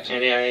weekend?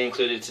 And I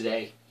included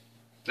today.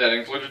 That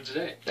included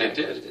today? It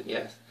did?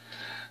 Yes.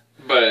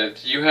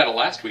 But you had a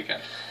last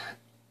weekend.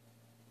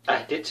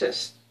 I did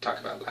just talk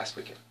about last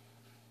weekend.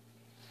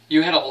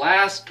 You had a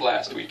last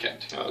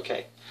weekend.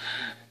 Okay.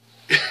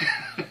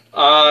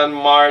 On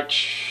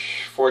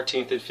March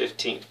 14th and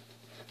 15th.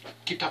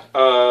 Keep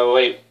talking.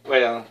 Wait.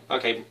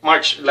 Okay,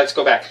 March, let's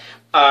go back.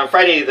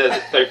 Friday the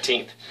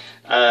 13th.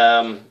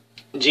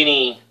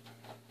 Jeannie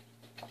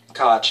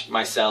Koch,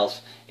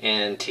 myself,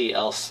 and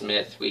T.L.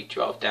 Smith, we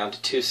drove down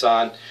to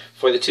Tucson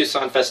for the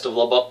Tucson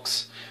Festival of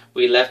Books.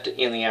 We left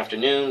in the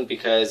afternoon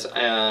because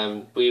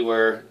we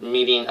were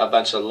meeting a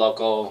bunch of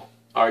local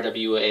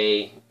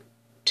RWA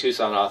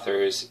Tucson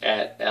authors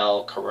at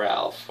El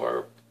Corral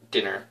for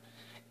dinner.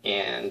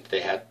 And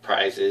they had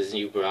prizes,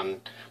 you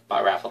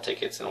bought raffle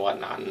tickets and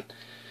whatnot.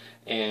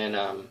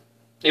 And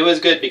it was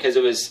good because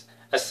it was,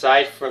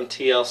 aside from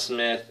T.L.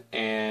 Smith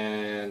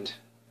and...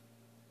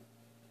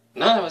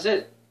 No, that was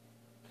it.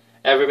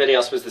 Everybody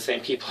else was the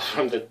same people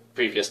from the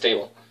previous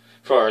table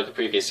for the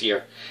previous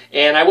year.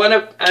 And I won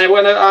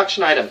an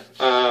auction item.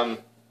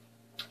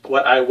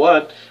 What I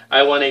won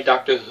a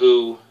Doctor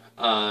Who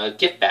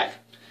gift bag.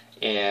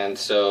 And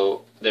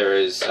so there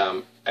is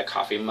a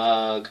coffee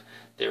mug.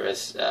 There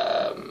is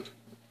a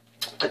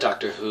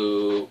Doctor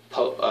Who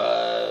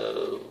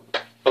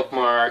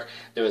bookmark.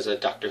 There was a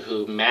Doctor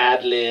Who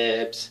Mad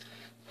Libs.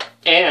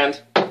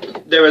 And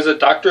there was a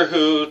Doctor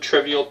Who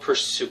Trivial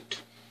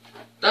Pursuit.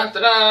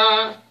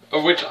 Da-da-da!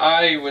 Of which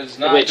I was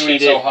not doing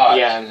so hot.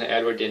 Yeah, and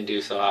Edward didn't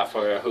do so hot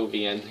for a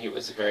Whovian. He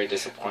was very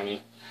disappointing.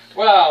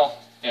 Well,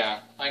 yeah,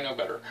 I know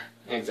better.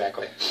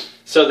 Exactly.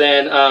 So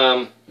then,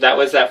 that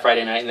was that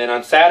Friday night. And then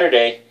on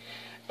Saturday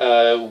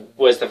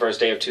was the first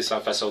day of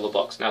Tucson Festival of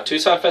Books. Now,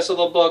 Tucson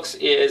Festival of Books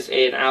is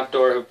an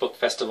outdoor book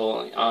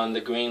festival on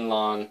the Green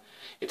Lawn.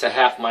 It's a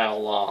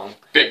half-mile long.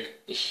 Big.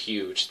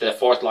 Huge. The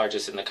fourth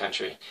largest in the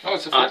country. Oh,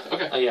 it's the fourth?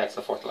 Okay. Oh, yeah, it's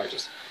the fourth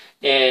largest.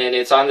 And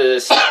it's on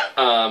this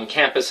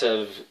campus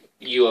of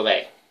U of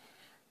A.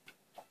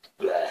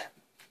 Blech.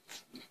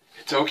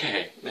 It's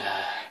okay.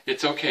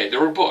 It's okay. There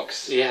were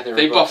books. Yeah, there were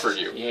They books. buffered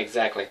you. Yeah,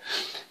 exactly.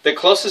 The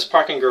closest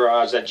parking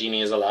garage that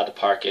Jeannie is allowed to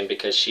park in,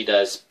 because she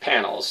does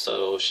panels,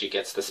 so she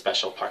gets the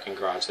special parking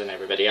garage than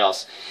everybody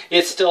else.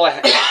 It's still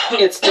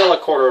a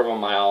quarter of a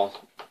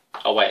mile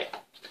away.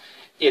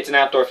 It's an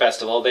outdoor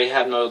festival. They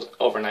have no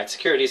overnight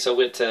security, so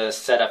we had to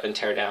set up and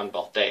tear down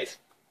both days.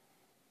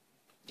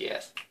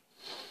 Yes.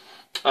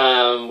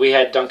 We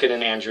had Duncan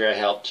and Andrea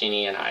help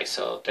Jeannie and I,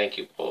 so thank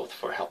you both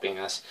for helping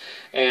us.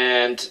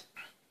 And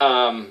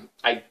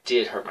I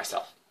did hurt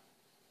myself.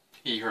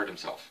 He hurt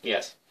himself.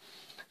 Yes.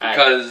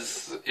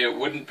 Because it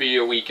wouldn't be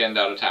a weekend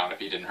out of town if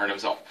he didn't hurt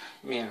himself.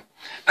 Yeah.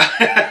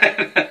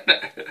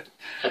 I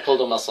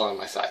pulled a muscle on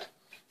my side.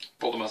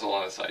 Pulled a muscle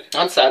on his side.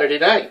 On Saturday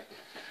night.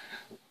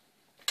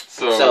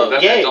 So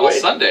that meant all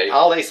Sunday.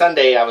 All day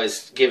Sunday I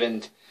was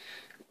given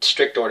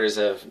strict orders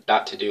of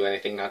not to do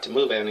anything, not to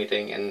move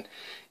anything, and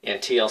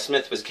T.L.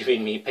 Smith was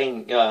giving me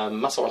pain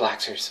muscle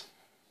relaxers.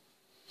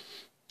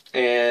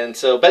 And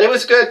so, but it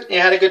was good. We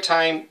had a good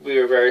time. We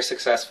were very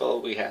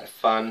successful. We had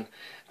fun.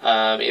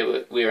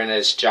 We were in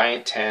this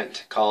giant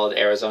tent called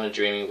Arizona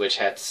Dreaming, which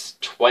had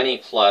 20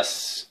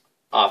 plus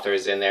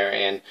authors in there.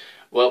 And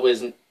what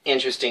was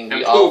interesting,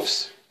 and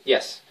poofs.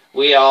 Yes,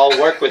 we all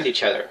work with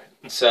each other.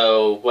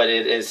 So what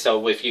it is,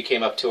 so if you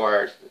came up to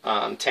our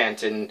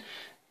tent and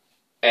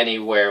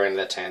anywhere in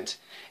the tent,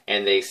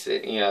 and they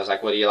said, you know, it's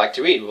like, what do you like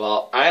to read?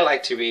 Well, I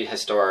like to read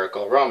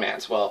historical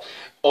romance. Well,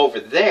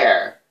 over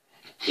there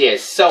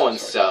is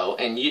so-and-so,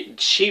 and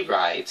she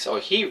writes, or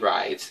he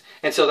writes,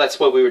 and so that's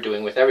what we were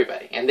doing with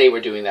everybody, and they were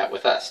doing that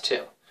with us,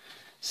 too.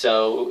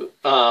 So,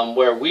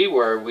 where we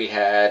were, we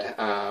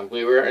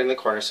were in the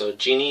corner, so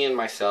Jeannie and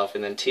myself,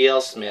 and then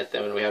T.L. Smith,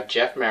 and we have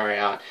Jeff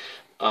Marriott,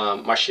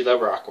 Marshilla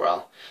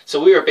Rockwell. So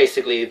we were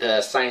basically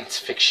the science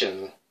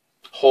fiction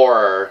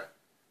horror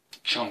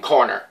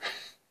corner.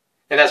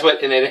 And that's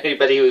what, and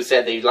anybody who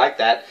said they'd like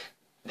that,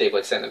 they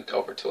would send it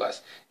over to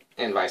us,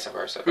 and vice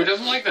versa. Who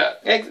doesn't like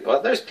that?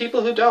 Well, there's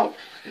people who don't.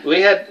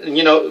 We had,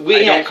 you know,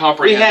 we had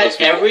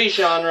every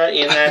genre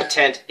in that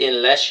tent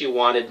unless you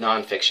wanted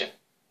nonfiction.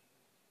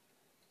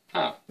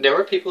 Huh. There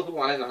were people who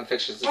wanted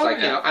nonfiction. It's like,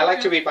 you know, I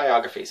like to read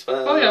biographies.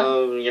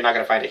 Well, you're not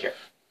going to find it here.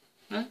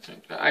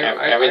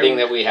 Everything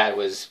that we had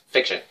was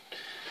fiction.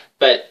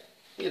 But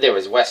there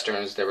was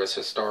westerns, there was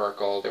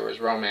historical, there was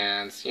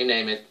romance, you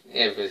name it.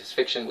 If it was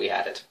fiction, we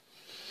had it.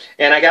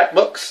 And I got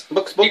books. I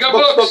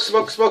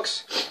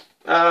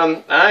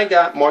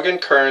got Morgan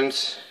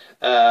Kern's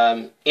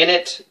In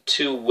It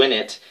to Win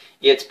It.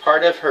 It's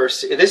part of her...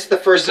 This is the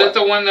first one. Is that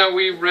the one that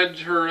we read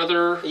her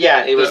other...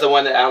 Yeah, it was the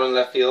one that out in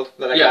left field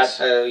that I got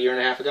a year and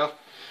a half ago.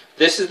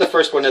 This is the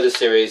first one of the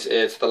series.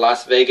 It's the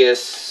Las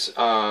Vegas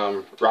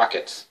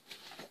Rockets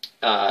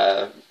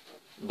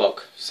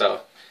book.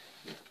 So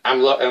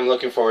I'm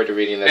looking forward to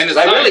reading this. And it's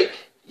signed.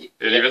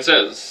 It even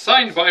says,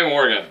 signed by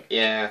Morgan.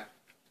 Yeah.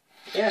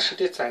 Yeah, she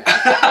did sign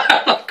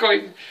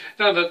it.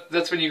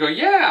 That's when you go,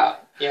 yeah.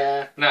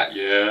 Yeah. Not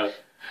yeah.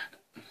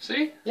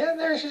 See? Yeah,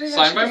 there she is.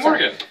 Signed by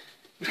Morgan.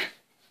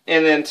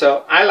 And then,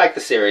 so, I like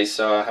the series,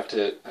 so I have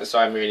to, so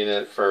I'm reading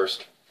it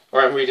first.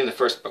 Or I'm reading the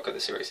first book of the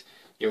series.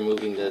 You're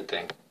moving the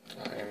thing.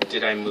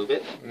 Did I move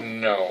it?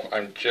 No,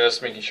 I'm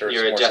just making sure it's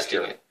more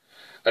secure. It.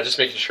 I'm just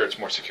making sure it's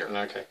more secure.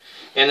 Okay.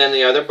 And then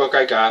the other book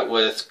I got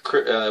was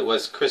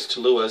Chris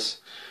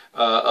Lewis,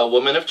 A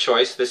Woman of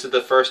Choice. This is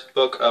the first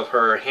book of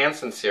her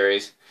Hansen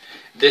series.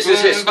 This is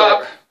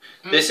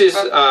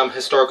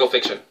historical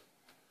fiction.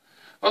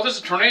 Oh, there's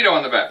a tornado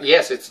on the back.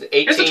 Yes, it's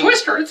 18... It's a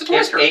twister. It's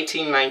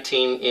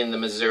 1819 in the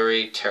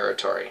Missouri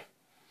Territory.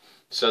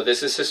 So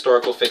this is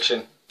historical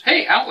fiction.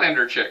 Hey,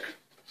 Outlander chick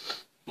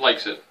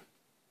likes it.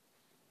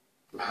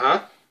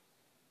 Huh?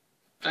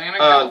 Diana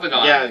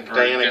Gabaldon. Yeah,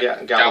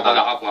 Diana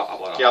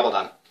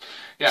Gabaldon.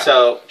 Yeah,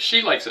 so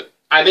she likes it.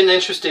 I've been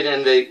interested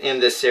in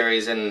this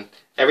series, and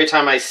every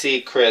time I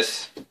see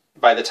Chris,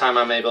 by the time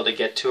I'm able to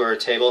get to her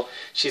table,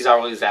 she's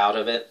always out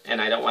of it,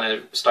 and I don't want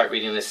to start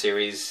reading this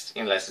series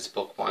unless it's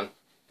book one.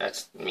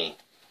 That's me.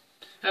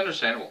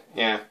 Understandable.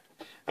 Yeah,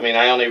 I mean,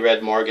 I only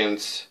read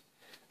Morgan's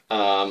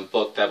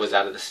book that was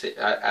out of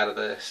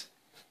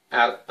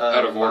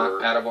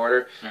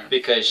order yeah.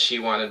 Because she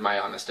wanted my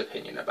honest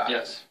opinion about it.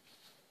 Yes.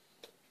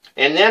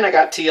 And then I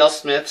got T.L.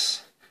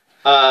 Smith's.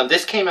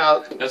 This came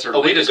out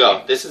a week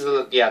ago. This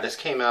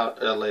came out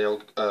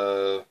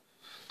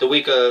the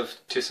week of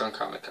Tucson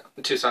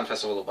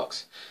Festival of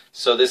Books.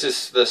 So this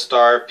is the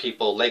Star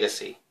People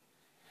Legacy.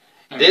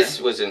 Okay.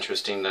 This was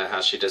interesting how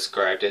she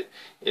described it.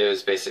 It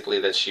was basically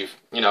that she,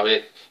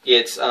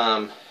 it's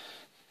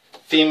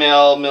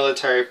female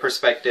military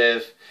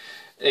perspective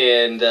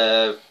in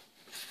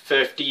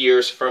 50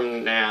 years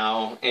from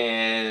now,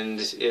 and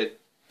it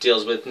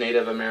deals with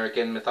Native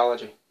American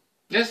mythology.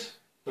 Yes.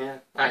 Yeah,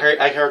 I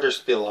heard her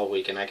spiel all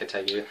week, and I could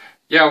tell you.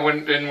 Yeah,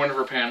 in one of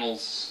her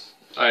panels,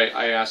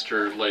 I asked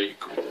her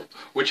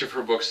which of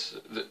her books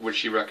would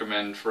she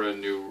recommend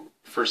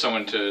for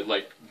someone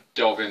to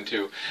delve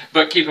into.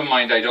 But keep in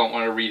mind, I don't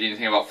want to read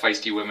anything about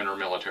feisty women or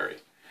military.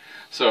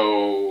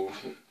 So,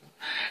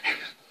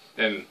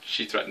 and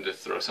she threatened to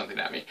throw something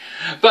at me.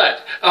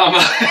 But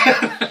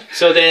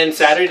so then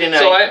Saturday night.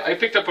 So I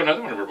picked up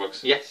another one of her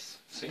books. Yes,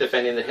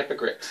 Defending the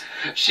Hypocrites.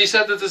 She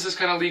said that this is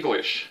kind of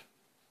legalish.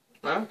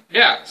 Well,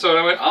 yeah. So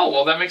I went, oh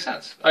well, that makes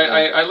sense.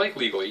 I like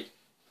legally.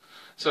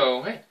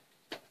 So hey.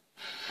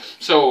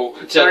 So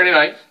Saturday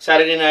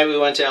night we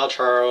went to El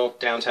Charro,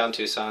 downtown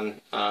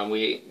Tucson.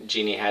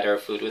 Jeannie had our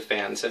food with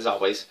fans as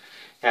always.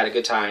 Had a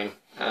good time.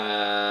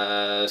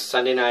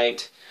 Sunday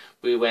night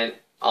we went.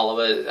 All of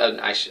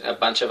us, a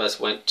bunch of us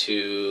went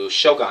to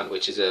Shogun,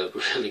 which is a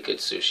really good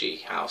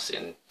sushi house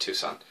in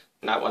Tucson.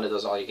 Not one of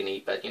those all you can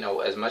eat, but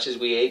as much as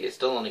we ate, it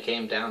still only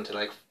came down to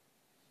like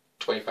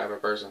 $25 a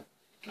person.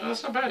 Oh,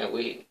 that's not bad. And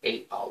we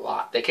ate a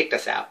lot. They kicked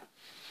us out.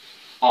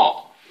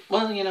 Oh.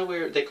 Well,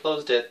 they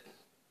closed at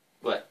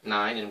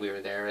 9, and we were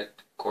there at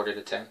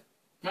 9:45.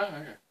 Oh,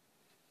 okay.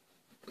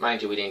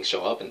 Mind you, we didn't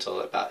show up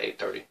until about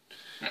 8:30.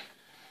 Yeah.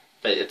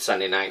 But it's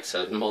Sunday night,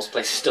 so most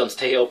places don't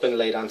stay open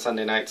late on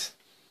Sunday nights.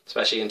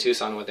 Especially in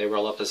Tucson, where they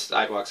roll up the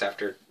sidewalks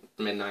after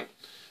midnight.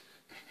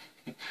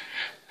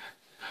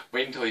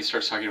 Wait until he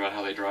starts talking about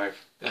how they drive.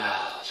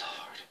 Oh,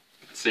 Lord.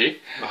 See?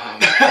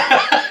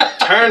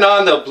 Turn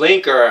on the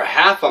blinker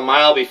half a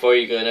mile before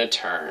you're going to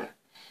turn.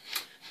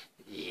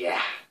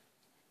 Yeah.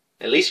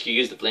 At least you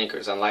use the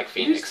blinkers, unlike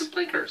Phoenix. Use the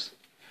blinkers.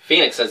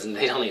 Phoenix doesn't.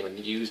 They don't even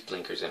use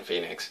blinkers in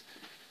Phoenix.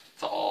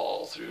 It's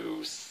all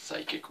through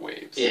psychic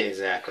waves. Yeah,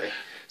 exactly.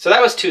 So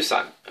that was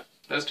Tucson.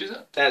 Let's do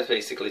that. That's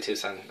basically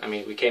Tucson. I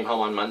mean, we came home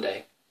on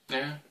Monday.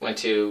 Yeah. Went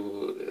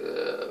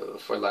to,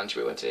 for lunch,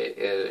 we went to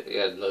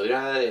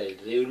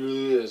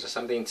or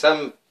something,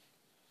 some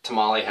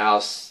tamale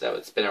house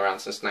that's been around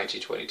since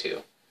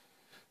 1922.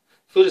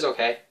 Food is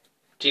okay.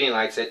 Jeannie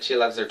likes it. She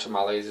loves their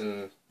tamales,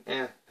 and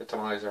the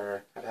tamales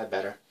I've had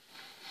better.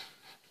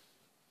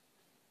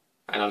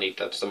 I don't eat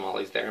those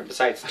tamales there.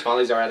 Besides,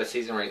 tamales are out of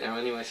season right now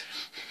anyways.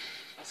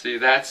 See,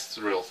 that's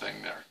the real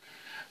thing there.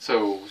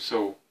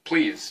 So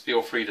please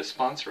feel free to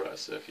sponsor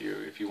us if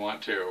you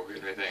want to.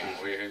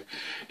 Everything.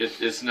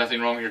 It's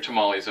nothing wrong with your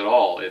tamales at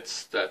all.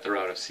 It's that they're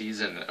out of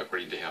season,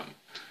 according to him.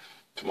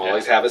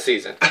 Tamales have a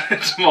season.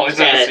 Tamales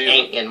have a season. It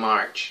ain't in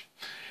March.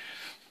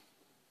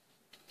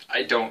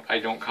 I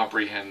don't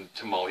comprehend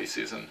tamale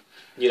season.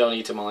 You don't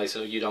eat tamales,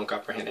 so you don't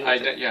comprehend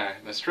anything. Yeah,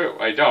 that's true.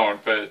 I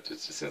don't, but it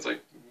just seems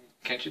like,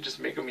 can't you just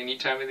make them any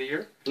time of the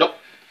year? Nope.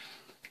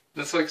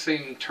 That's like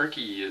saying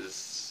turkey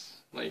is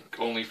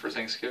only for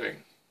Thanksgiving.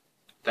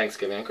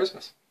 Thanksgiving and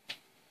Christmas.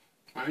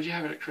 Why would you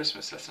have it at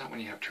Christmas? That's not when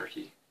you have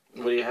turkey.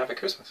 What do you have at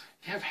Christmas?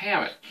 You have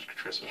ham at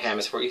Christmas. Ham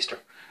is for Easter.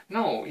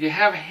 No, you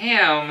have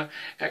ham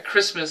at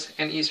Christmas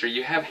and Easter.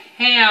 You have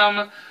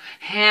ham.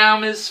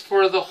 Ham is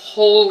for the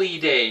holy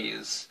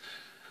days.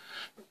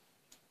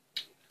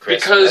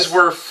 Christmas. Because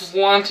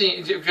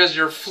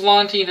you're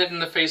flaunting it in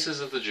the faces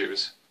of the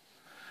Jews.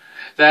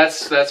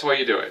 That's why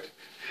you do it.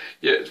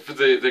 Yeah, for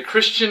the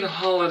Christian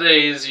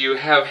holidays, you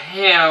have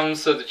ham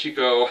so that you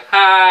go,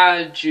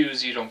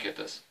 Jews, you don't get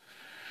this.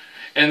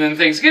 And then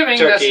Thanksgiving,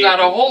 turkey, that's not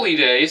a holy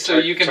day, so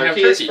you can have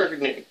turkey.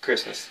 Turkey is for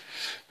Christmas.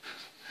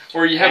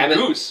 Or you have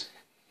goose.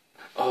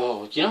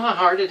 Oh, do you know how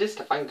hard it is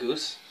to find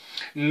goose?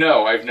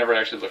 No, I've never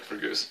actually looked for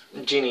goose.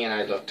 Jeannie and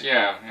I looked.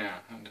 Yeah.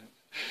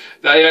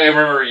 I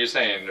remember you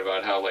saying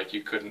about how,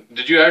 you couldn't...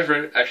 Did you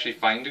ever actually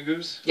find a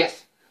goose?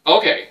 Yes.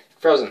 Okay.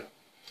 Frozen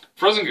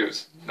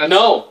goose.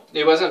 No,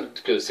 it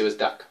wasn't goose. It was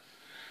duck.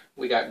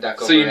 We got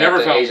duck over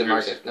at the Asian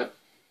market. Nope.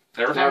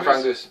 Never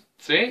found goose.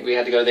 See? We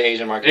had to go to the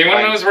Asian market.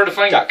 Anyone knows where to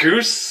find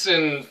goose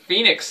in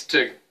Phoenix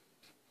to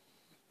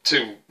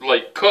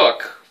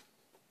cook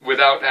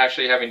without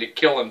actually having to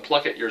kill and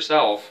pluck it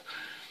yourself?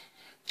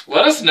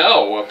 Let us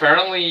know.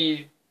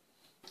 Apparently,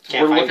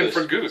 we're looking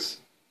for goose.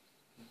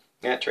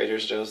 Yeah, Trader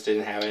Joe's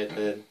didn't have it.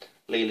 The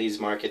Lily's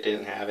Market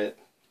didn't have it.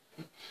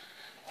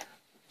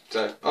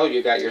 So,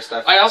 you got your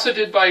stuff. I also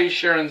did buy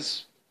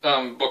Sharon's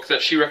book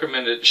that she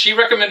recommended. She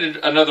recommended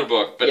another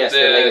book, but yes,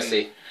 then... The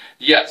Legacy.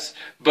 Yes,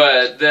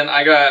 but then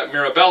I got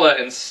Mirabella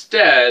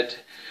instead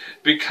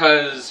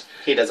because...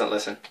 He doesn't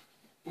listen.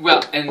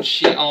 Well, and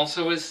she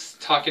also was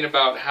talking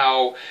about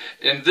how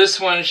in this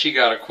one she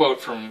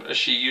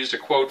used a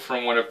quote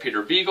from one of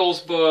Peter Beagle's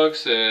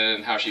books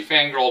and how she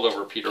fangirled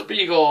over Peter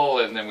Beagle,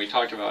 and then we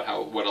talked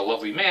about what a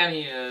lovely man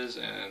he is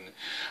and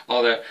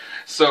all that.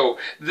 So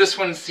this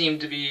one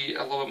seemed to be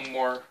a little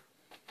more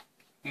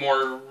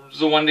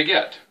the one to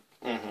get.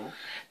 Mm-hmm.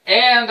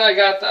 And I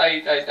got,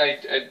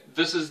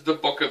 this is the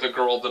book of the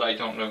girl that I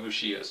don't know who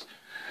she is.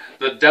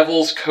 The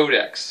Devil's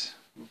Codex.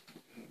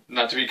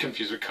 Not to be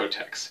confused with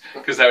Codex,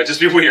 because that would just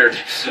be weird.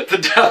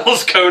 The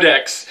Devil's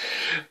Codex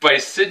by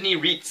Sydney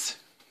Reitz.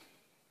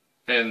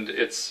 And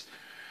it's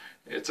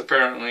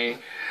apparently...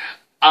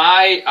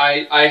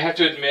 I have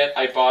to admit,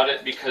 I bought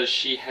it because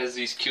she has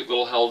these cute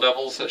little hell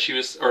devils that she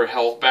was, or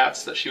hell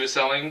bats that she was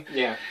selling.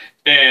 Yeah.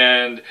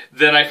 And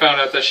then I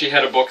found out that she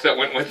had a book that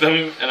went with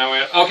them, and I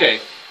went, okay,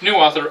 new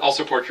author, I'll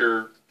support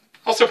you.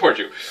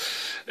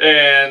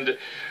 And,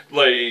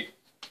 like,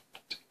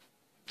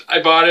 I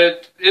bought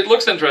it. It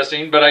looks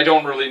interesting, but I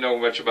don't really know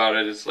much about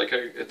it. It's like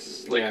a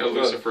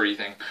Lucifer-y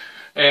thing.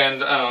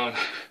 And,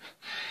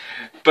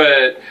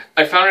 but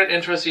I found it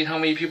interesting how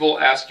many people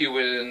ask you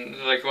when,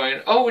 like,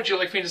 going, oh, would you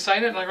like me to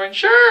sign it? And I'm going,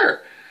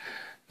 sure.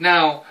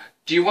 Now,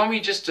 do you want me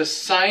just to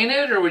sign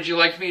it, or would you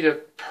like me to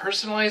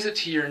personalize it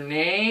to your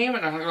name?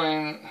 And I'm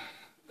going,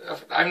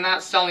 I'm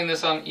not selling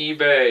this on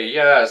eBay.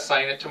 Yeah,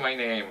 sign it to my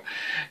name.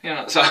 You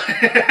know, so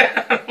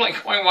I'm like,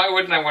 why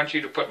wouldn't I want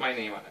you to put my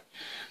name on it?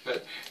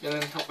 But, and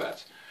then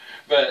Hellbats.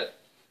 But,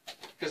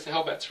 because the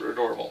Hellbats are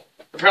adorable.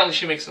 Apparently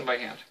she makes them by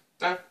hand.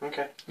 Oh,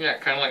 okay. Yeah,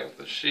 kind of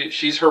like,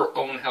 she's her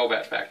own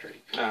Hellbat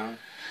factory. Oh.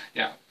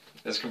 Yeah,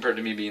 as compared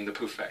to me being the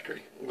poof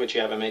factory. But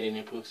you haven't made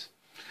any poofs?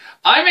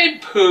 I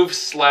made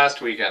poofs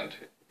last weekend.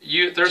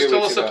 There's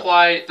still a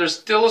supply. There's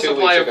still a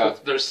supply of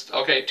poofs. There's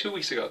 2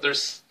 weeks ago.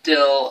 There's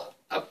still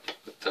a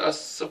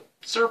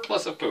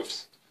surplus of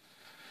poofs.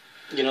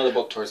 You know the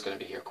book tour is going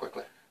to be here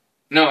quickly.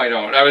 No, I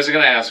don't. I was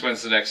going to ask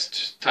when's the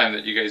next time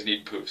that you guys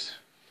need poofs.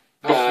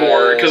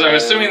 Before, because I'm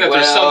assuming that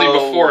there's something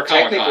before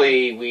Comic-Con.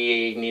 Technically,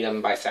 we need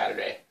them by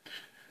Saturday.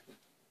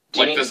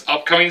 Like this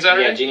upcoming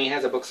Saturday? Yeah, Jeannie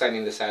has a book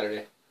signing this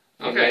Saturday.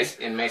 Okay.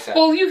 In Mesa.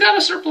 Well, you got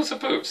a surplus of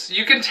poofs.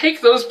 You can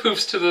take those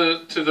poofs to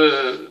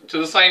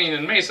the signing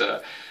in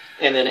Mesa.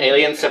 And then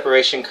Alien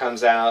Separation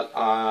comes out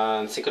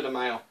on Cinco de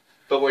Mayo.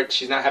 But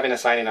she's not having a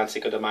signing on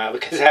Cinco de Mayo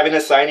because having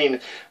a signing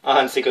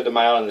on Cinco de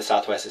Mayo in the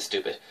Southwest is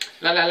stupid.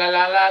 La la la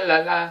la la la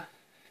la.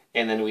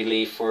 And then we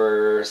leave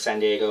for San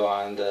Diego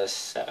on the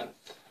 7th.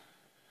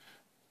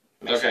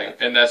 May Okay,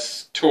 7th. and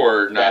that's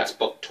tour, not... That's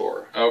book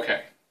tour.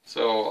 Okay,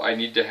 so I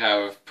need to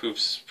have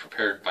poofs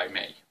prepared by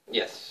May.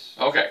 Yes.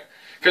 Okay,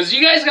 because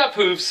you guys got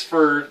poofs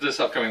for this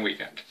upcoming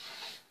weekend.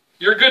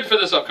 You're good for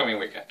this upcoming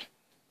weekend.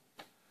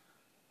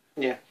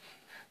 Yeah.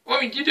 Well,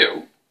 I mean, you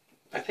do.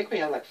 I think we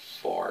had like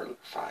 4 or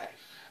 5.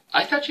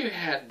 I thought you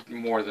had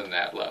more than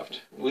that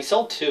left. We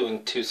sold 2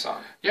 in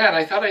Tucson. Yeah, and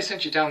I thought I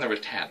sent you down there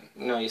with 10.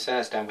 No, you sent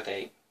us down with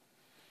 8.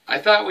 I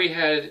thought we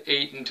had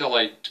 8 until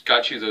I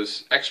got you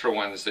those extra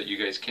ones that you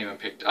guys came and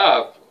picked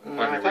up.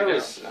 No, I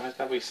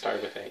thought we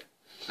started with 8.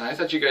 I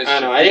thought you guys... I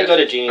don't know. I didn't go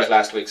to Jeannie's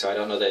last week, so I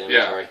don't know the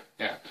inventory.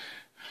 Yeah.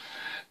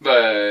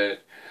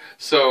 But...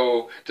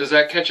 So, does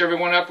that catch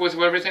everyone up with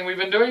everything we've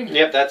been doing?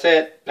 Yep, that's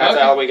it. That's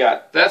all we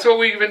got. That's what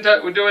we've been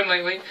doing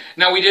lately.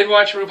 Now, we did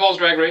watch RuPaul's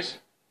Drag Race.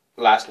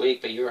 Last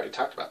week, but you already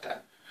talked about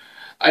that.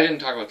 I didn't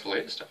talk about the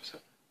latest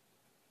episode.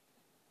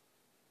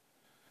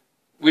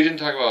 We didn't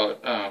talk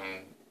about,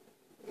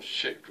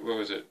 what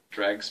was it?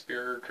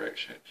 Shakespeare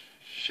drag?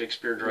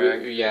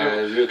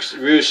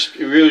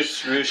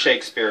 Rouge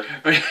Shakespeare.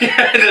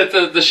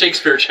 the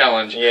Shakespeare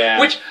challenge. Yeah.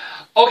 Which,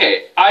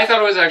 okay, I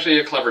thought it was actually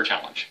a clever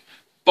challenge.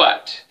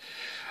 But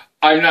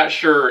I'm not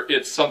sure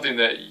it's something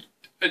that...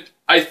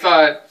 I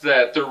thought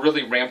that they're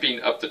really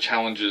ramping up the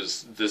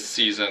challenges this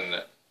season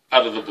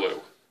out of the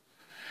blue.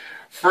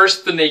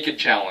 First, the naked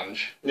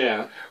challenge.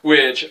 Yeah.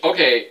 Which,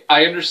 okay,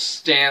 I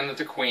understand that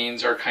the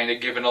queens are kind of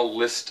given a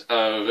list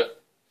of...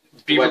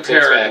 Be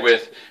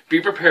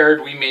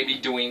prepared, we may be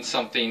doing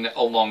something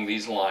along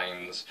these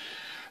lines.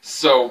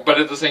 So, but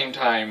at the same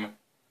time...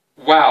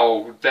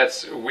 Wow,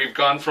 we've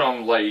gone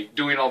from, like,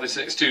 doing all these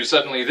things to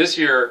suddenly this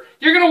year,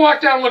 you're going to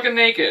walk down looking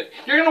naked.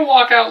 You're going to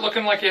walk out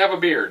looking like you have a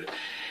beard.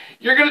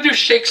 You're going to do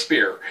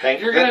Shakespeare.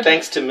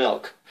 Thanks to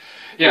Milk.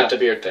 Yeah. With the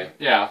beard thing.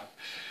 Yeah.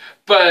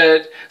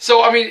 But,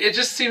 so, I mean, it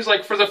just seems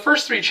like for the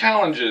first 3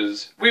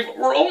 challenges,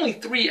 we're only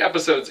 3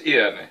 episodes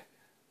in.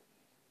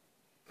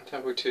 I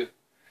thought we're 2.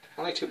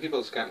 Only 2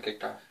 people have gotten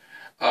kicked off.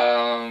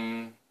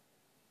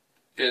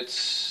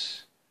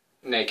 It's...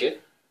 Naked.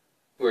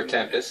 We're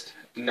Tempest.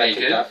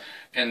 Naked,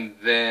 and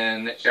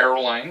then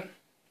Airline.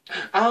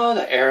 Oh,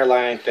 the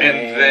airline thing.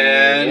 And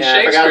then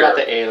Shakespeare. I forgot about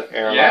the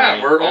airline. Yeah,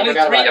 we're only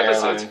 3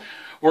 episodes.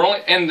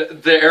 And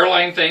the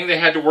airline thing, they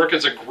had to work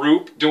as a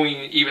group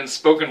doing even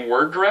spoken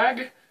word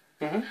drag,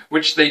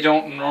 which they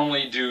don't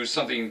normally do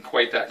something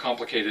quite that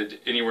complicated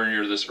anywhere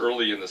near this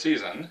early in the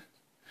season.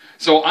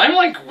 So I'm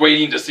like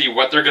waiting to see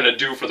what they're going to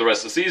do for the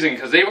rest of the season,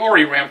 because they've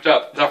already ramped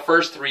up the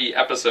first 3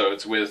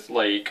 episodes with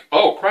like,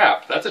 oh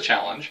crap, that's a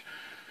challenge.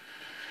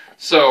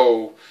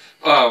 So,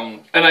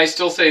 and I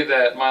still say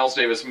that Miles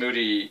Davis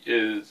Moody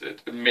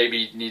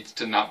maybe needs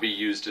to not be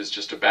used as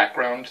just a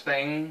background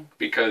thing,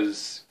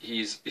 because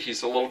he's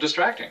a little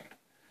distracting.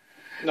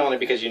 Not only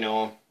because you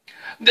know him.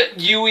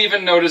 You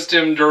even noticed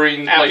him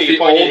during After like you the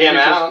pointed old him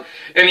pictures, out.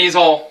 and he's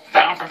all.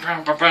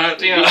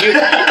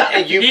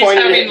 You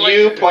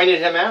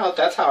pointed him out.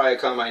 That's how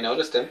I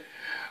noticed him.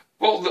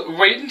 Well,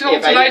 wait until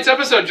tonight's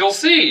episode. You'll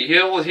see.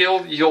 He'll.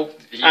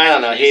 I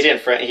don't know. He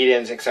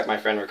didn't accept my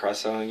friend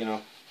request, so you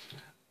know.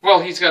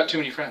 Well, he's got too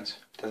many friends.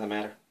 Doesn't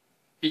matter.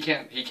 He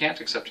can't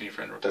accept any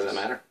friend requests. Doesn't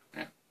matter.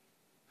 Yeah.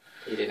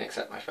 He didn't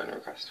accept my friend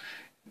request.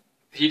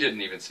 He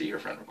didn't even see your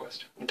friend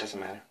request. It doesn't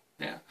matter.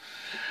 Yeah.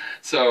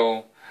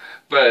 So,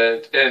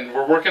 and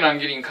we're working on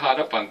getting caught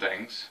up on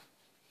things.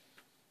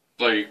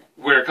 Like,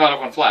 we're caught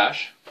up on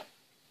Flash.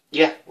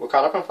 Yeah, we're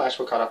caught up on Flash.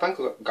 We're caught up on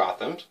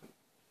Gotham.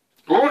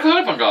 Well, we're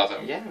caught up on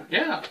Gotham. Yeah.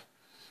 Yeah.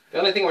 The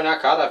only thing we're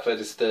not caught up with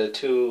is the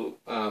two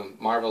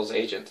Marvel's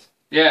agents.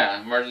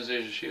 Yeah, Marvel's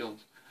Agent of S.H.I.E.L.D.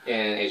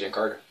 And Agent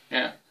Carter.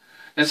 Yeah.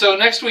 And so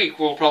next week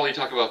we'll probably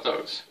talk about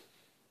those.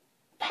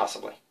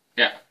 Possibly.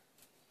 Yeah.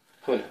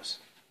 Who knows?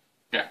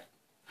 Yeah.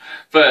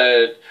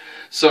 But,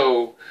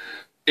 so,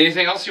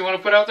 anything else you want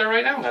to put out there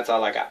right now? That's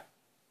all I got.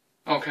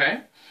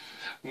 Okay.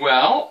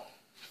 Well,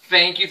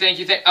 thank you.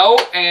 Oh,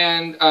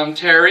 and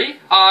Terry,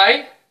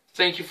 hi.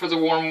 Thank you for the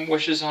warm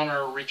wishes on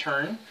our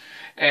return.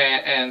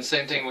 And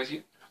same thing with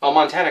you. Oh,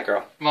 Montana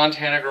Girl.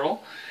 Montana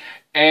Girl.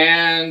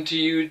 And to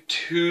you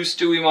too,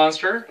 Stewie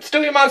Monster.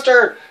 Stewie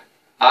Monster!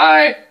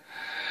 Hi!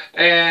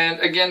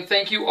 And again,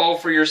 thank you all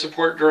for your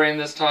support during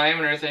this time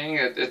and everything.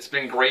 It's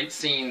been great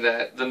seeing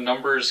that the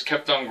numbers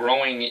kept on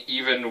growing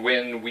even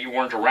when we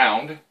weren't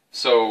around.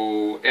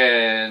 So,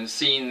 and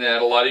seeing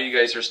that a lot of you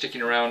guys are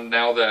sticking around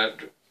now that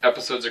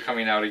episodes are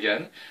coming out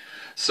again.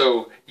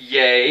 So,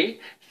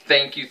 yay.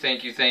 Thank you.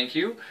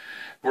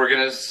 We're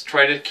going to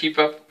try to keep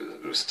up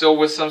still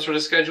with some sort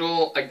of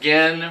schedule.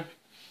 Again,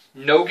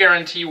 no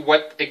guarantee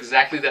what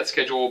exactly that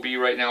schedule will be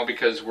right now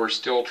because we're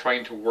still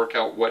trying to work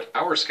out what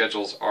our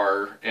schedules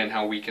are and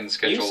how we can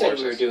schedule You said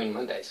ourselves. we were doing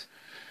Mondays.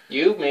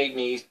 You made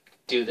me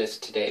do this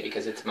today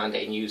because it's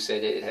Monday, and you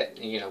said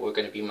we're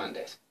going to be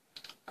Mondays.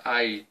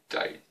 I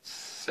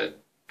said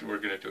we're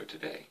going to do it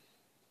today.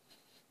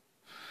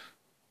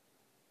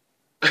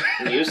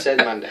 You said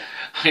Monday.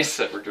 I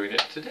said we're doing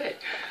it today.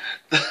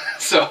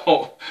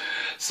 So,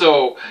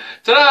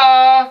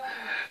 ta-da!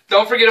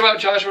 Don't forget about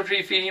Joshua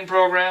Tree Feeding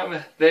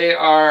Program. They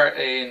are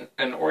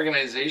an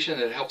organization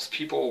that helps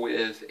people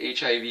with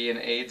HIV and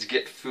AIDS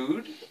get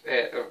food.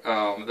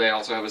 They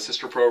also have a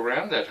sister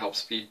program that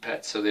helps feed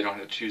pets so they don't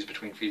have to choose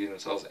between feeding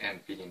themselves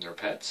and feeding their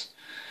pets.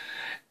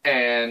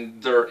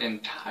 And they're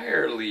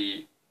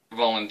entirely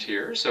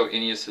volunteer, so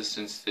any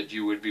assistance that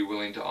you would be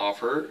willing to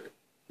offer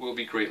will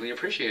be greatly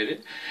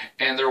appreciated.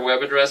 And their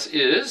web address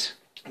is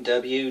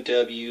www.jtfp.org.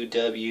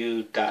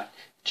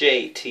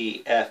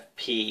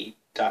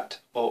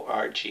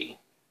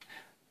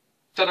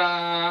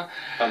 Ta-da!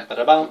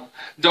 Bum-ba-da-bum.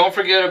 Don't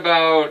forget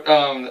about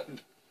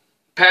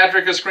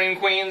Patrick of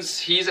Screamqueenz.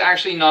 He's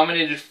actually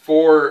nominated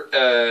for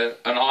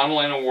an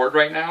online award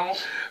right now.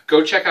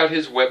 Go check out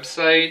his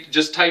website.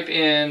 Just type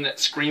in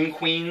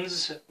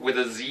Screamqueenz with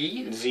a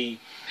Z. Z.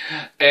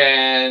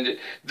 And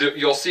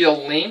you'll see a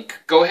link.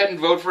 Go ahead and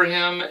vote for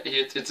him.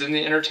 It's in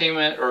the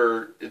entertainment,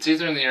 or it's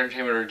either in the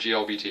entertainment or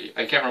GLBT.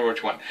 I can't remember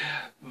which one.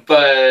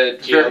 But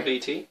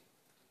GLBT?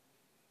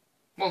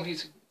 Well,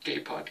 he's a gay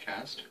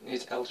podcast.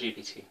 It's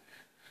LGBT.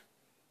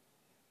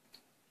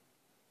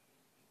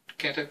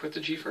 Can't I put the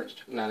G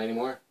first? Not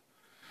anymore.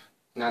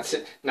 Not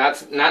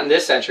in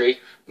this century.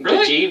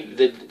 Really?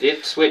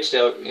 It switched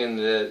out in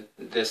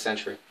this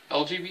century.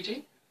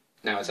 LGBT?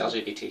 Now it's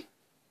LGBT.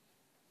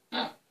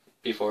 Oh.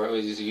 Before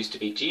it used to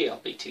be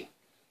GLBT.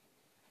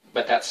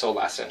 But that's so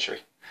last century.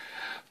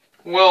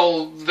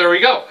 Well, there we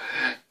go.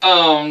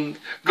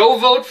 Go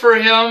vote for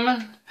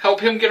him.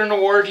 Help him get an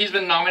award. He's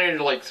been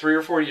nominated like 3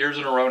 or 4 years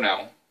in a row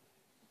now.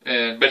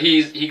 But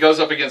he goes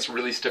up against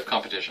really stiff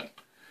competition.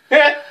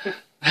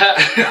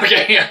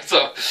 Okay, yeah,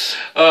 so.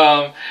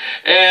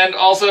 And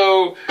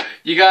also,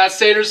 you got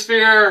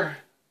Satyrsphere.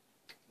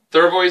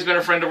 They've always been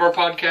a friend of our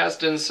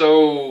podcast, and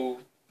so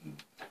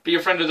be a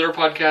friend of their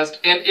podcast.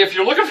 And if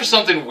you're looking for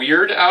something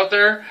weird out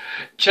there,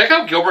 check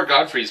out Gilbert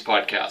Gottfried's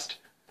podcast.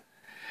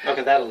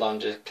 Okay, that alone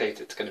dictates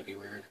it's going to be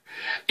weird.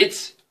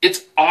 It's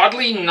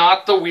oddly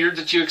not the weird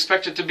that you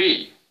expect it to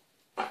be.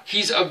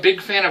 He's a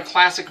big fan of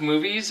classic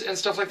movies and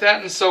stuff like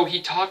that, and so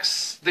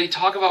they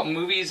talk about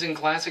movies and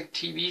classic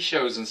TV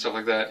shows and stuff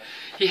like that.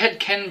 He had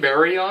Ken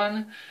Berry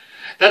on.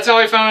 That's how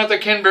I found out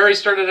that Ken Berry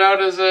started out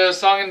as a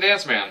song and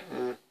dance man.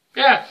 Mm.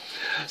 Yeah.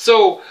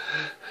 So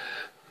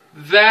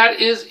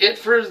that is it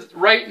for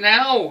right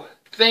now.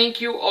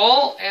 Thank you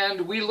all,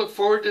 and we look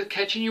forward to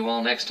catching you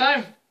all next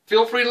time.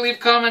 Feel free to leave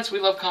comments. We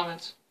love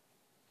comments.